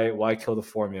 why kill the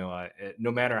formula? No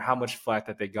matter how much flack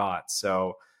that they got.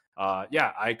 So,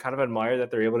 I kind of admire that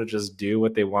they're able to just do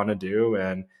what they want to do,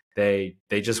 and they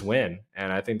just win.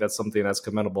 And I think that's something that's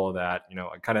commendable that,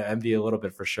 I kind of envy a little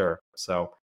bit for sure.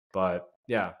 So, but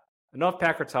yeah, enough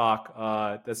Packer talk.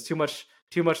 That's too much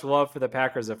love for the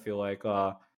Packers, I feel like.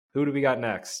 Who do we got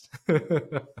next?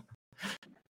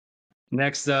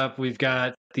 Next up, we've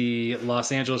got the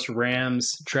Los Angeles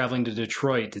Rams traveling to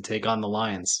Detroit to take on the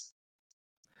Lions.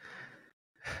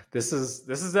 This is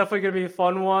definitely going to be a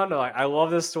fun one. I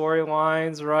love the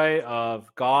storylines, right, of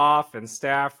Goff and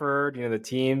Stafford. The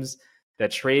teams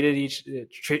that traded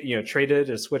traded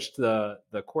or switched the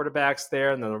quarterbacks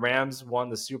there, and then the Rams won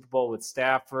the Super Bowl with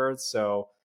Stafford. So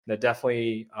that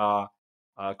definitely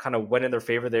kind of went in their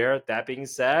favor there. That being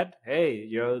said, hey,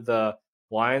 the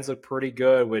Lions look pretty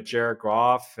good with Jared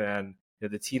Goff and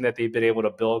the team that they've been able to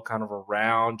build kind of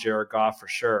around Jared Goff for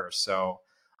sure. So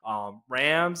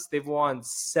Rams, they've won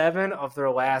 7 of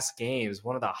their last games,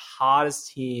 one of the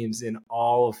hottest teams in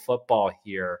all of football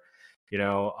here.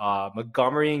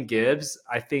 Montgomery and Gibbs,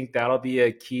 I think that'll be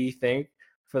a key thing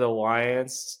for the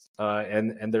Lions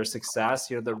and their success.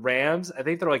 The Rams, I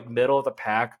think they're like middle of the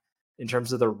pack in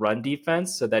terms of the run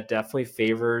defense. So that definitely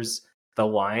favors the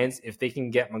Lions. If they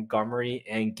can get Montgomery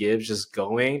and Gibbs just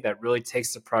going, that really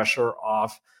takes the pressure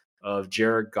off of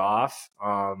Jared Goff,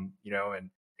 and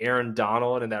Aaron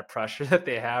Donald and that pressure that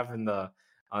they have in the,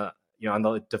 on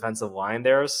the defensive line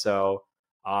there. So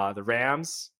the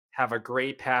Rams have a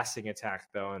great passing attack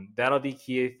though, and that'll be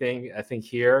key thing I think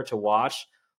here to watch.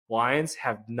 Lions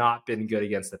have not been good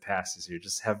against the passes here,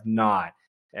 just have not.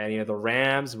 And the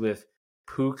Rams with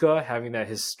Puka having that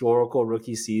historical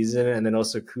rookie season, and then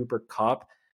also Cooper Kupp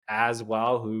as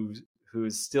well,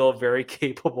 who's still a very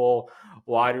capable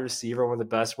wide receiver, one of the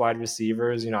best wide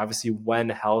receivers, obviously when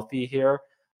healthy here.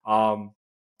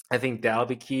 I think that'll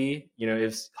be key.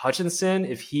 If Hutchinson,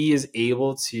 if he is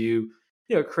able to,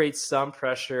 create some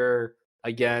pressure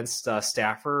against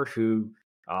Stafford, who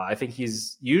I think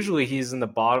he's in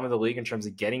the bottom of the league in terms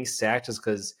of getting sacked, just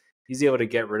because he's able to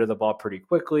get rid of the ball pretty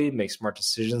quickly, make smart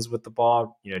decisions with the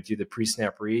ball, do the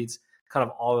pre-snap reads, kind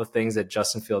of all the things that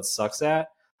Justin Fields sucks at.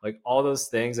 Like all those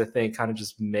things, I think, kind of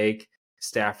just make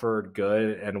Stafford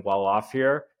good and well off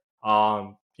here.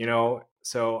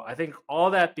 So I think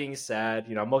all that being said,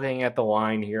 I'm looking at the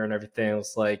line here and everything.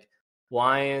 It's like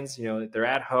Lions, they're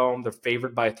at home, they're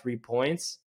favored by 3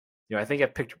 points. I think I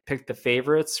picked the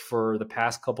favorites for the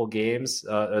past couple games,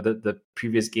 or the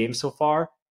previous games so far.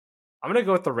 I'm going to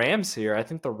go with the Rams here. I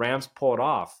think the Rams pull it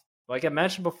off. Like I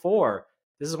mentioned before,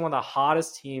 this is one of the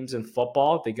hottest teams in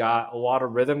football. They got a lot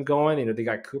of rhythm going. They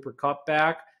got Cooper Kupp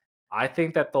back. I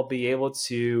think that they'll be able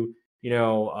to,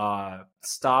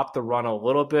 stop the run a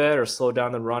little bit or slow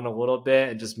down the run a little bit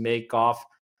and just make off,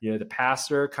 the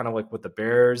passer, kind of like what the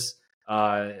Bears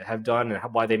have done, and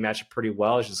why they match it pretty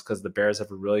well is just because the Bears have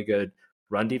a really good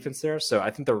run defense there. So I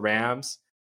think the Rams,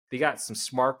 they got some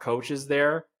smart coaches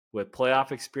there with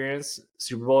playoff experience,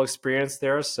 Super Bowl experience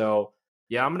there. So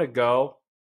yeah, I'm going to go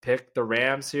pick the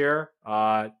Rams here.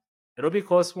 And it'll be a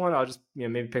close one. I'll just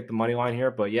maybe pick the money line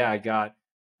here, but yeah, I got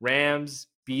Rams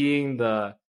beating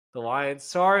the Lions.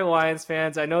 Sorry, Lions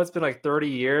fans. I know it's been like 30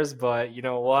 years, but you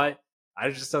know what? I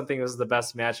just don't think it was the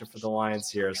best matchup for the Lions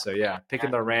here. So yeah,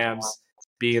 picking the Rams,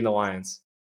 beating the Lions.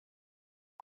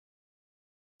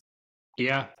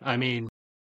 Yeah, I mean,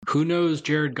 who knows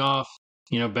Jared Goff,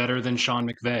 better than Sean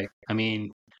McVay? I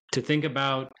mean, to think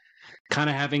about kind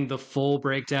of having the full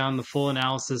breakdown, the full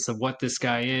analysis of what this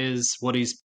guy is, what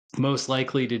he's most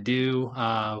likely to do,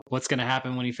 what's going to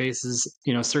happen when he faces,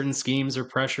 certain schemes or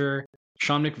pressure.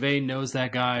 Sean McVay knows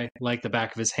that guy like the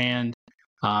back of his hand.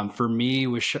 For me,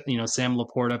 with Sam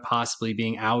Laporta possibly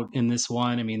being out in this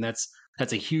one, I mean that's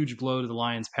a huge blow to the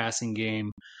Lions' passing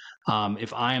game.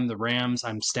 If I am the Rams,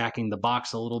 I'm stacking the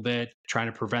box a little bit, trying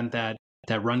to prevent that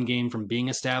run game from being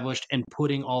established and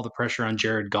putting all the pressure on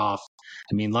Jared Goff.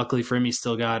 I mean, luckily for him, he's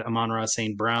still got Amon-Ra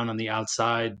St. Brown on the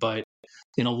outside, but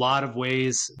in a lot of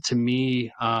ways, to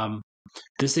me,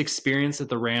 this experience that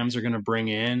the Rams are going to bring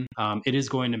in, it is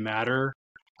going to matter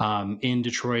in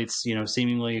Detroit's,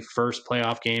 seemingly first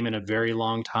playoff game in a very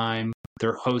long time.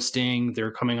 They're hosting.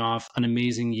 They're coming off an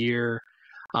amazing year.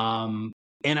 And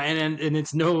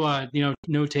it's no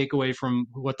no takeaway from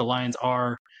what the Lions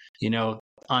are,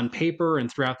 on paper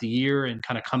and throughout the year and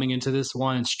kind of coming into this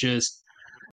one. It's just,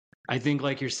 I think,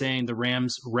 like you're saying, the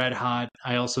Rams red hot.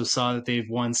 I also saw that they've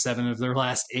won 7 of their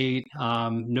last 8.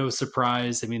 No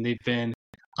surprise. I mean, they've been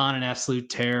on an absolute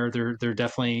tear. They're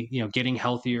definitely getting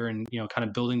healthier and kind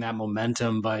of building that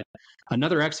momentum. But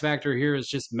another X factor here is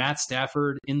just Matt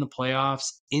Stafford in the playoffs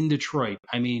in Detroit.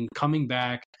 I mean, coming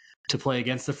back to play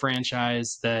against the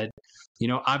franchise that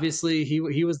obviously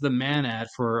he was the man at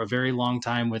for a very long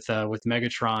time with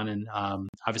Megatron, and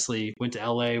obviously went to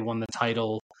LA, won the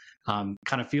title. Kind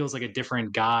of feels like a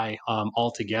different guy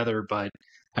altogether, but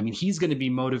I mean he's going to be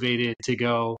motivated to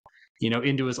go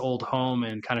into his old home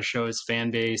and kind of show his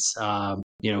fan base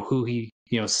who he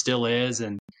still is,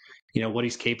 and what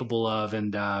he's capable of.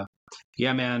 And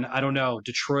yeah, man, I don't know,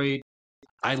 Detroit,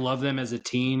 I love them as a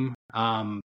team.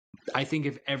 I think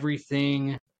if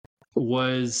everything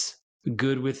was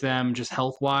good with them just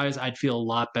health wise, I'd feel a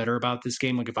lot better about this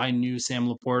game. Like if I knew Sam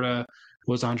Laporta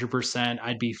was 100%,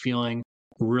 I'd be feeling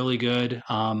really good.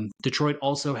 Detroit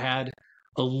also had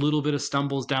a little bit of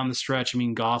stumbles down the stretch. I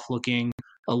mean, Goff looking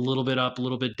a little bit up, a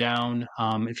little bit down.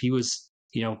 If he was,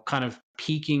 kind of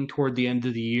peaking toward the end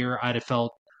of the year, I'd have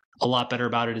felt a lot better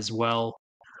about it as well.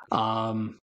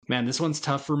 Man, this one's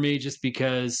tough for me just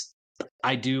because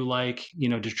I do like,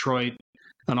 Detroit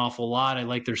an awful lot. I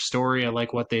like their story. I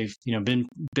like what they've,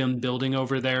 been building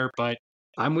over there. But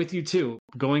I'm with you too.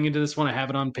 Going into this one, I have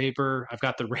it on paper. I've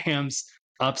got the Rams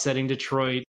upsetting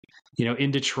Detroit, in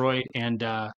Detroit. And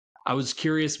I was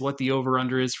curious what the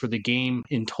over/under is for the game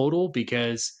in total,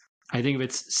 because I think if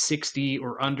it's 60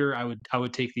 or under, I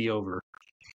would take the over.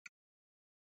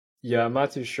 Yeah, I'm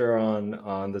not too sure on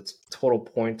the total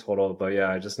point total, but yeah,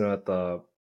 I just know that the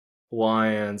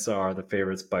Lions are the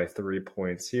favorites by 3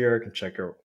 points here. I can check it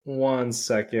 1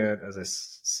 second as I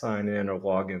sign in or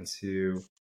log into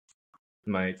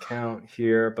my account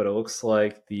here, but it looks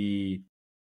like the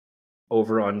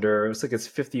over under, it looks like it's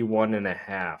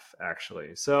 51.5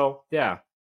 actually. So yeah,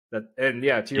 and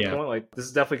yeah, to your point, like this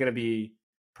is definitely going to be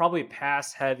probably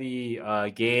pass heavy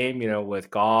game,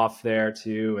 with Goff there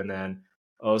too, and then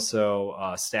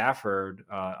also Stafford,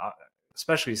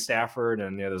 especially Stafford,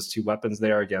 and those 2 weapons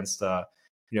there against a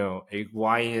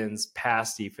Lions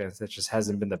pass defense that just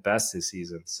hasn't been the best this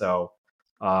season. So,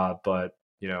 but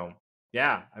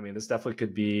yeah, I mean, this definitely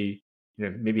could be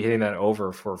maybe hitting that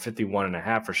over for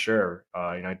 51.5 for sure.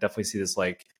 I definitely see this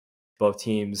like both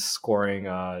teams scoring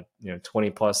 20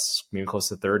 plus, maybe close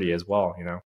to 30 as well.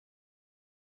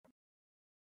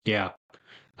 Yeah.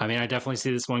 I mean, I definitely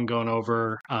see this one going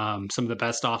over. Some of the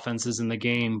best offenses in the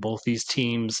game, both these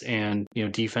teams, and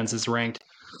defenses ranked,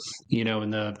 in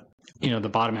the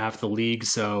bottom half of the league.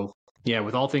 So yeah,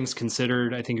 with all things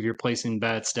considered, I think if you're placing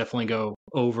bets, definitely go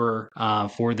over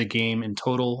for the game in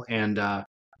total. And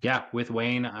yeah, with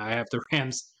Wayne, I have the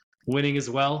Rams winning as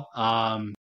well.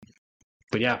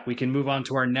 But yeah, we can move on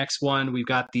to our next one. We've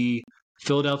got the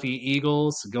Philadelphia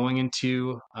Eagles going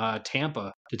into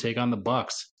Tampa to take on the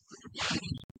Bucks.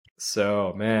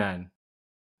 So man,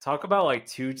 talk about like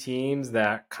 2 teams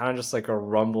that kind of just like are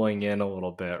rumbling in a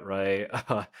little bit, right?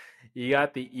 You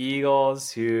got the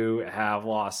Eagles, who have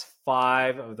lost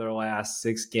 5 of their last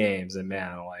 6 games, and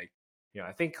man, like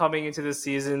I think coming into this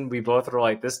season, we both were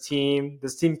like, this team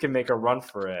can make a run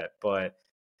for it, but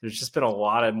there's just been a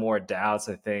lot of more doubts,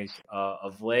 I think,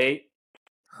 of late.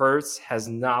 Hurts has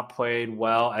not played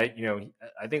well. I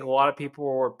think a lot of people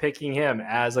were picking him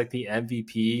as like the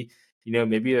MVP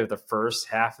maybe the first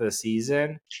half of the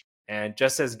season. And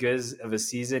just as good of a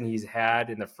season he's had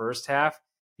in the first half,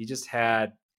 he just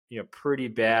had, pretty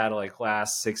bad like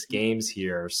last 6 games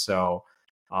here. So,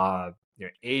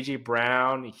 AJ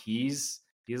Brown, he's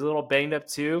a little banged up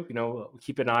too.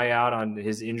 Keep an eye out on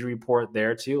his injury report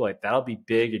there too. Like that'll be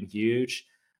big and huge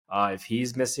if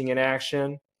he's missing in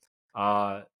action.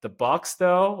 The Bucks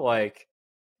though, like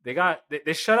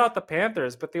they shut out the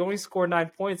Panthers, but they only scored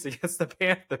 9 points against the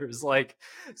Panthers. Like,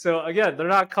 so again, they're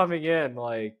not coming in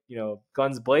like,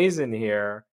 guns blazing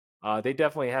here. They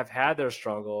definitely have had their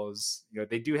struggles.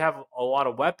 They do have a lot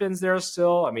of weapons there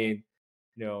still. I mean,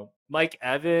 Mike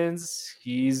Evans,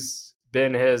 he's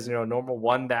been his, normal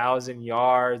 1,000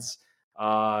 yards,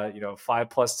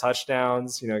 5+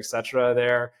 touchdowns, etc.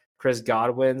 there. Chris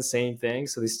Godwin, same thing.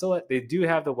 So they do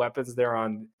have the weapons there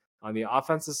on the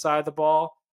offensive side of the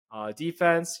ball.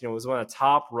 Defense, was one of the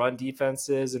top run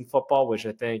defenses in football, which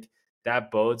I think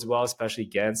that bodes well, especially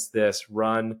against this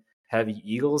run heavy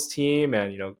Eagles team,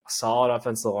 and a solid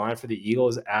offensive line for the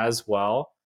Eagles as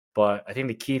well. But I think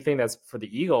the key thing that's for the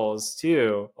Eagles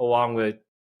too, along with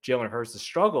Jalen Hurts'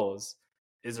 struggles,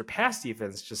 is their pass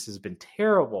defense just has been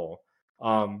terrible.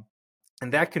 And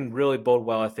that can really bode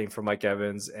well, I think, for Mike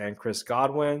Evans and Chris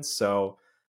Godwin. So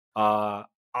I'm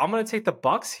going to take the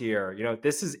Bucks here.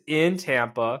 This is in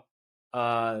Tampa.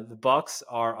 The Bucks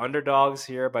are underdogs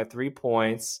here by 3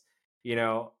 points.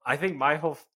 I think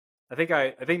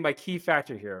my key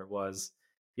factor here was,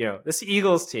 this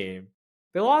Eagles team,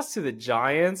 they lost to the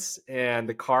Giants and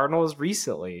the Cardinals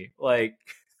recently. Like,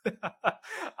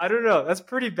 I don't know. That's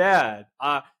pretty bad.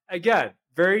 Again,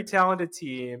 very talented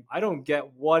team. I don't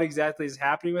get what exactly is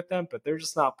happening with them, but they're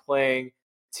just not playing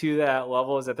to that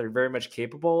levels that they're very much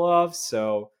capable of.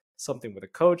 So something with the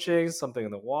coaching, something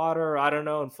in the water. I don't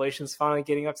know. Inflation's finally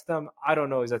getting up to them. I don't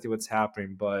know exactly what's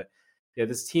happening, but yeah,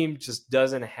 this team just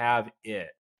doesn't have it.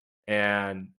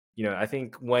 And, I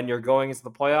think when you're going into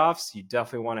the playoffs, you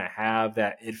definitely want to have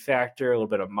that it factor, a little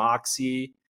bit of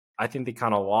moxie. I think they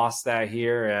kind of lost that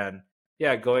here. And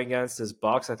yeah, going against this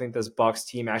Bucks, I think this Bucks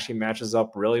team actually matches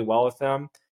up really well with them,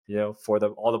 for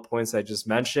all the points I just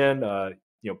mentioned,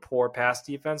 poor pass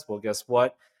defense. Well, guess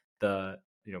what?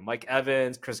 Mike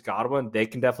Evans, Chris Godwin, they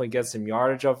can definitely get some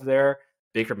yardage over there.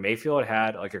 Baker Mayfield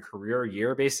had like a career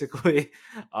year basically.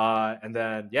 And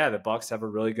then, the Bucks have a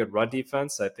really good run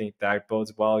defense. I think that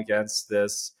bodes well against the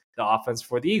offense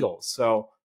for the Eagles. So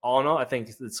all in all, I think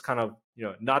it's kind of,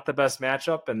 not the best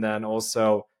matchup. And then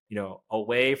also,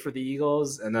 away for the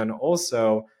Eagles. And then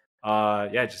also,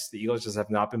 just the Eagles just have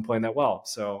not been playing that well.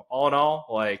 So all in all,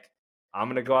 like I'm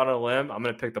going to go out on a limb. I'm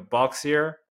going to pick the Bucks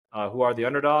here, who are the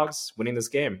underdogs winning this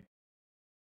game.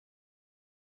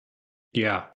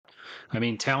 Yeah. I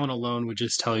mean, talent alone would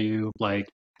just tell you, like,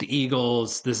 the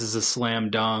Eagles, this is a slam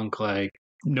dunk, like,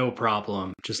 no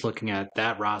problem. Just looking at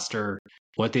that roster,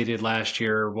 what they did last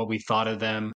year, what we thought of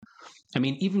them. I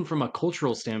mean, even from a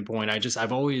cultural standpoint,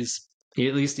 I've always,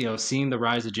 at least, seeing the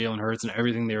rise of Jalen Hurts and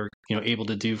everything they were, able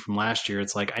to do from last year,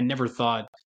 it's like, I never thought,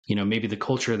 maybe the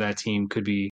culture of that team could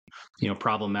be,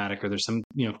 problematic, or there's some,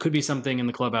 could be something in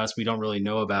the clubhouse we don't really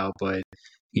know about, but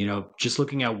just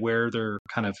looking at where they're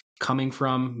kind of coming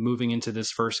from, moving into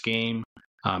this first game,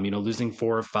 losing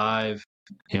 4 or 5,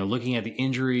 looking at the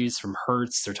injuries from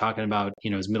Hurts, they're talking about,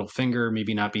 his middle finger,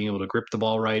 maybe not being able to grip the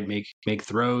ball right, make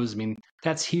throws. I mean,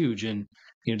 that's huge. And,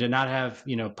 to not have,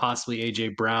 possibly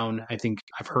AJ Brown, I think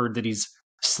I've heard that he's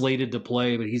slated to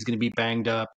play, but he's going to be banged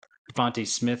up. Devontae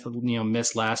Smith,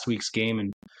 missed last week's game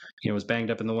and, was banged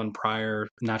up in the one prior.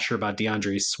 Not sure about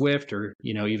DeAndre Swift or,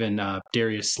 even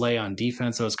Darius Slay on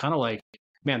defense. So it's kind of like,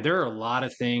 man, there are a lot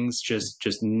of things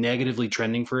just negatively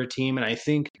trending for a team. And I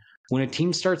think when a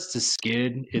team starts to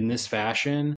skid in this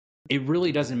fashion, it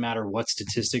really doesn't matter what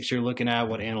statistics you're looking at,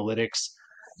 what analytics,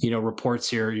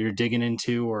 reports you're digging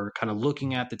into, or kind of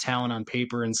looking at the talent on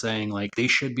paper and saying like, they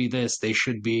should be this, they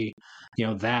should be,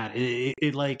 that.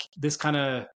 It like this kind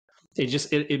of,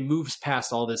 it moves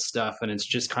past all this stuff, and it's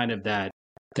just kind of that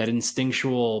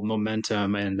instinctual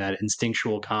momentum and that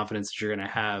instinctual confidence that you're going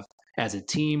to have as a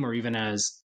team, or even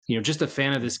as just a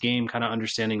fan of this game, kind of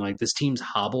understanding like this team's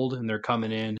hobbled and they're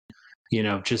coming in,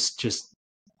 just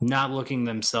not looking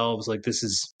themselves like this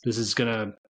is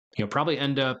going to probably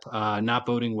end up not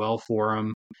boding well for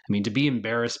them. I mean, to be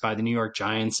embarrassed by the New York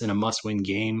Giants in a must-win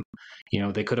game,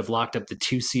 they could have locked up the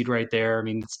 2 seed right there. I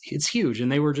mean, it's huge,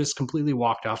 and they were just completely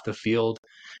walked off the field.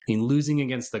 I mean, losing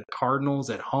against the Cardinals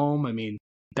at home, I mean,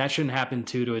 that shouldn't happen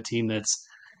to a team that's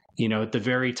at the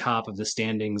very top of the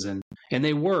standings, and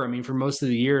they were. I mean, for most of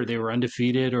the year, they were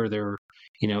undefeated, or they were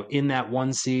in that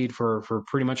 1 seed for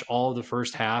pretty much all of the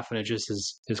first half, and it just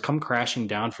has come crashing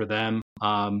down for them.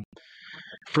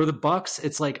 For the Bucks,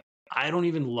 it's like I don't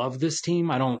even love this team.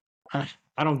 I don't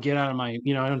get out of my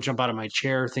I don't jump out of my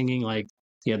chair thinking like,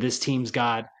 yeah, this team's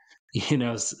got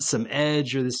some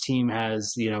edge, or this team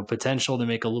has potential to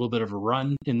make a little bit of a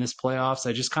run in this playoffs.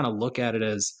 I just kind of look at it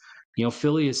as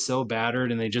Philly is so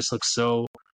battered and they just look so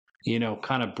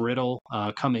kind of brittle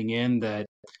coming in that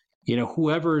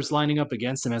whoever's lining up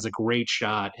against him has a great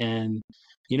shot. And,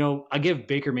 I give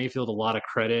Baker Mayfield a lot of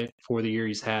credit for the year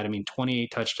he's had. I mean,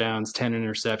 28 touchdowns, 10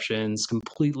 interceptions,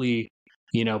 completely,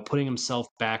 putting himself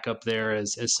back up there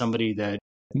as somebody that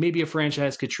maybe a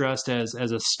franchise could trust as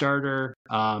a starter.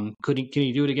 Can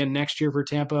he do it again next year for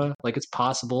Tampa? Like, it's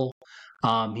possible.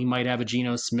 He might have a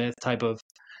Geno Smith type of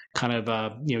kind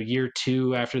of year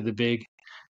two after the big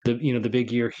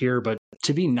year here, but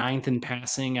to be ninth in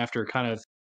passing after kind of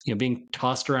being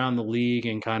tossed around the league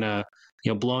and kind of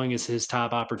blowing his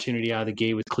top opportunity out of the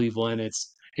gate with Cleveland,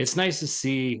 it's nice to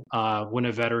see when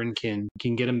a veteran can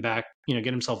get him back, get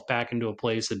himself back into a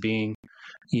place of being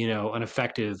an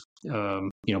effective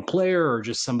player, or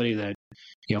just somebody that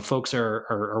folks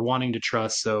are wanting to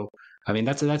trust. So I mean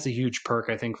that's a huge perk,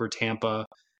 I think, for Tampa.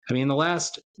 I mean, the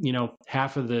last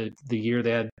half of the year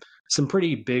they had some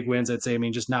pretty big wins, I'd say. I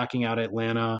mean, just knocking out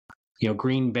Atlanta,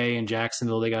 Green Bay and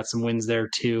Jacksonville, they got some wins there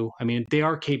too. I mean, they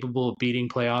are capable of beating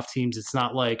playoff teams. It's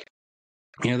not like,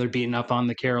 they're beating up on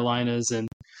the Carolinas and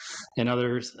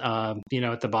others,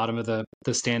 at the bottom of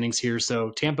the standings here.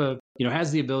 So Tampa,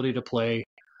 has the ability to play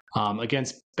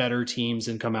against better teams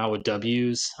and come out with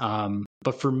W's.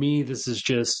 But for me,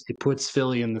 it puts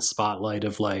Philly in the spotlight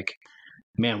of like,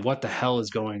 man, what the hell is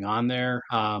going on there?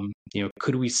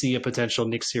 Could we see a potential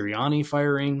Nick Sirianni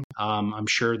firing? I'm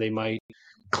sure they might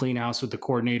clean house with the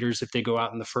coordinators if they go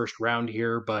out in the first round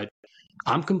here, but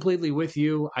I'm completely with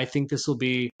you. I think this will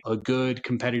be a good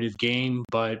competitive game,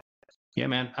 but yeah,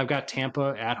 man, I've got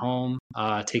Tampa at home,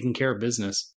 taking care of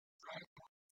business.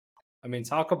 I mean,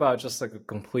 talk about just like a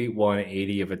complete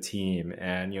 180 of a team.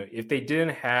 And, if they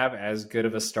didn't have as good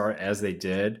of a start as they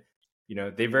did,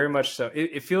 they very much so.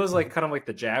 It feels like kind of like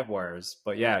the Jaguars,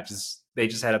 but yeah, they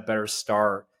just had a better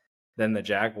start than the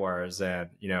Jaguars. And,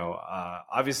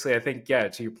 obviously, I think, yeah,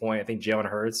 to your point, I think Jalen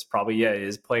Hurts probably,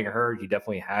 is playing hurt. He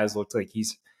definitely has looked like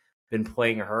he's been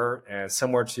playing hurt, and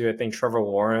similar to, I think, Trevor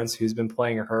Lawrence, who's been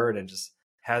playing hurt and just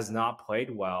has not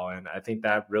played well. And I think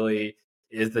that really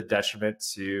is the detriment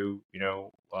to,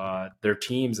 their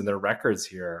teams and their records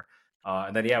here.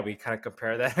 And then, yeah, we kind of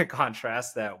compare that and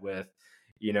contrast that with,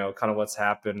 kind of what's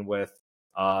happened with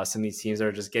some of these teams that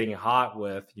are just getting hot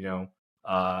with,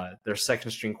 their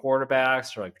second string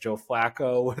quarterbacks, or like Joe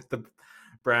Flacco with the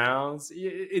Browns.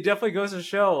 It definitely goes to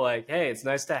show like, hey, it's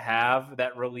nice to have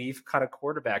that relief kind of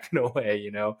quarterback in a way.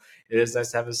 It is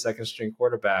nice to have a second string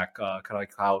quarterback, kind of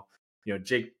like how,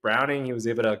 Jake Browning, he was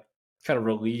able to kind of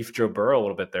relieve Joe Burrow a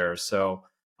little bit there. So,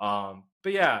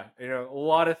 but yeah, a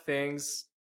lot of things.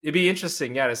 It'd be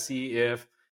interesting, to see if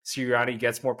Sirianni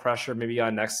gets more pressure maybe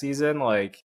on next season.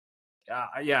 Like,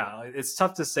 yeah, it's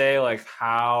tough to say like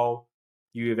how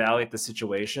you evaluate the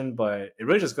situation, but it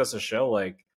really just goes to show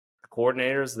like the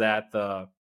coordinators that the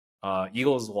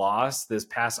Eagles lost this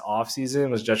past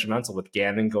offseason was detrimental, with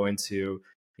Gannon going to,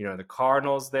 the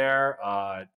Cardinals there.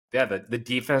 Yeah, the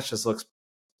defense just looks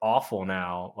awful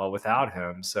now without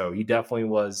him. So he definitely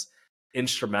was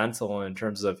instrumental in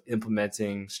terms of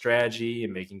implementing strategy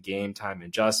and making game time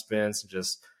adjustments and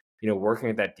just, working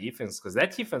with that defense, because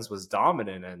that defense was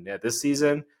dominant. And yeah, this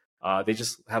season, they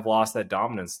just have lost that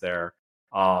dominance there,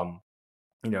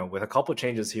 with a couple of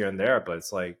changes here and there, but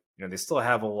it's like, they still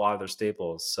have a lot of their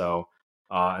staples. So,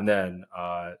 and then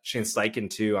Shane Steichen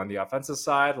too on the offensive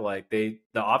side, like the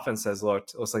offense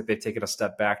looks like they've taken a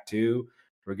step back too,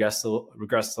 regressed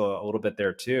a little bit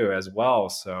there too as well.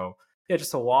 So yeah,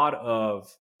 just a lot of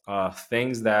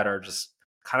things that are just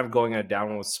kind of going in a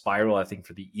downward spiral, I think,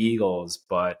 for the Eagles.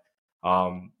 But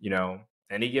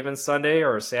any given Sunday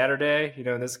or Saturday,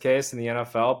 in this case in the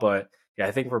NFL. But yeah,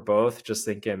 I think we're both just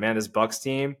thinking, man, this Bucks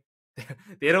team,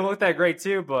 they don't look that great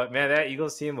too, but man, that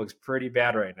Eagles team looks pretty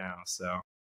bad right now. So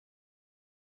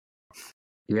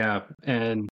yeah,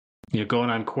 and going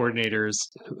on coordinators,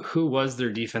 who was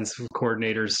their defensive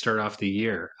coordinators start off the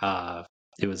year?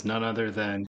 It was none other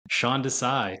than Sean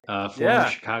Desai, former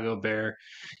Chicago Bear,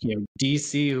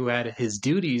 DC, who had his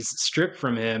duties stripped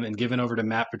from him and given over to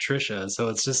Matt Patricia. So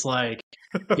it's just like,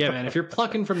 yeah, man, if you're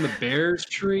plucking from the Bears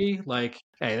tree, like,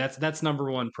 hey, that's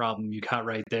number one problem you got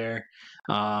right there.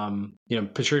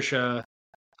 Patricia,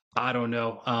 I don't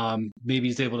know. Maybe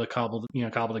he's able to cobble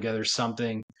together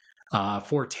something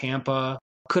for Tampa.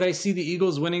 could I see the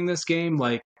Eagles winning this game?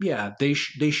 Like, yeah, they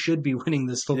should be winning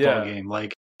this football game.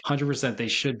 Like, 100% they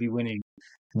should be winning.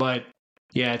 But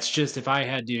yeah, it's just if I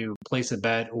had to place a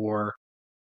bet or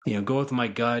go with my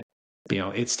gut,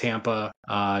 it's Tampa.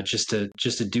 Just to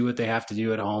do what they have to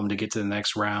do at home to get to the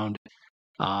next round.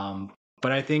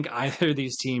 But I think either of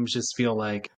these teams just feel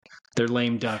like they're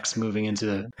lame ducks moving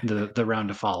into the round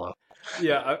to follow.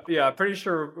 Yeah, I'm pretty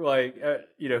sure. Like,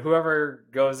 whoever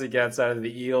goes against either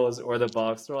the Eagles or the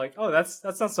Bucks, they're like, oh, that's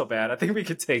not so bad. I think we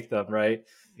could take them, right?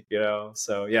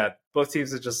 So yeah, both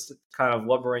teams are just kind of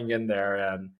lumbering in there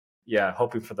and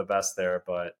hoping for the best there.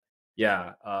 But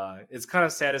yeah, it's kind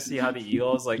of sad to see how the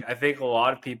Eagles. Like, I think a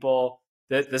lot of people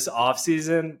this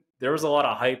offseason, there was a lot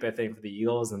of hype, I think, for the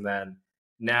Eagles, and then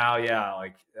now,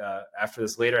 after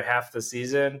this later half of the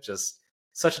season, just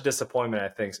such a disappointment, I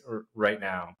think, right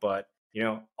now. But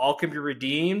all can be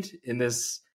redeemed in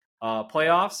this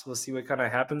playoffs. We'll see what kind of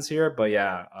happens here. But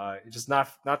yeah, just not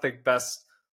the best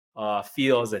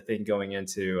feels, I think, going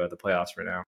into the playoffs right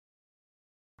now.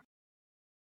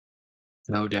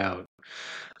 No doubt.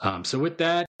 So with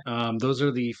that, those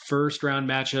are the first round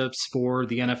matchups for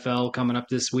the NFL coming up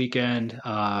this weekend.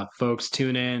 Folks,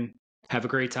 tune in. Have a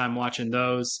great time watching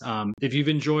those. If you've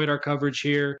enjoyed our coverage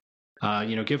here,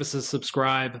 give us a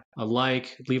subscribe, a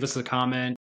like, leave us a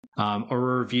comment, or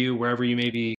a review wherever you may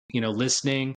be,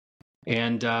 listening.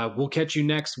 And we'll catch you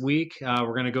next week.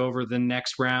 We're going to go over the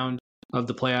next round of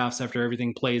the playoffs after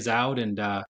everything plays out, and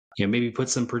maybe put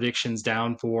some predictions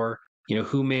down for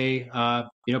who may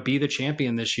be the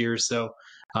champion this year. So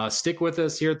stick with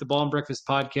us here at the Ball and Breakfast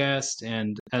podcast.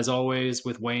 And as always,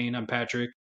 with Wayne, I'm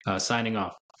Patrick, signing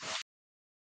off.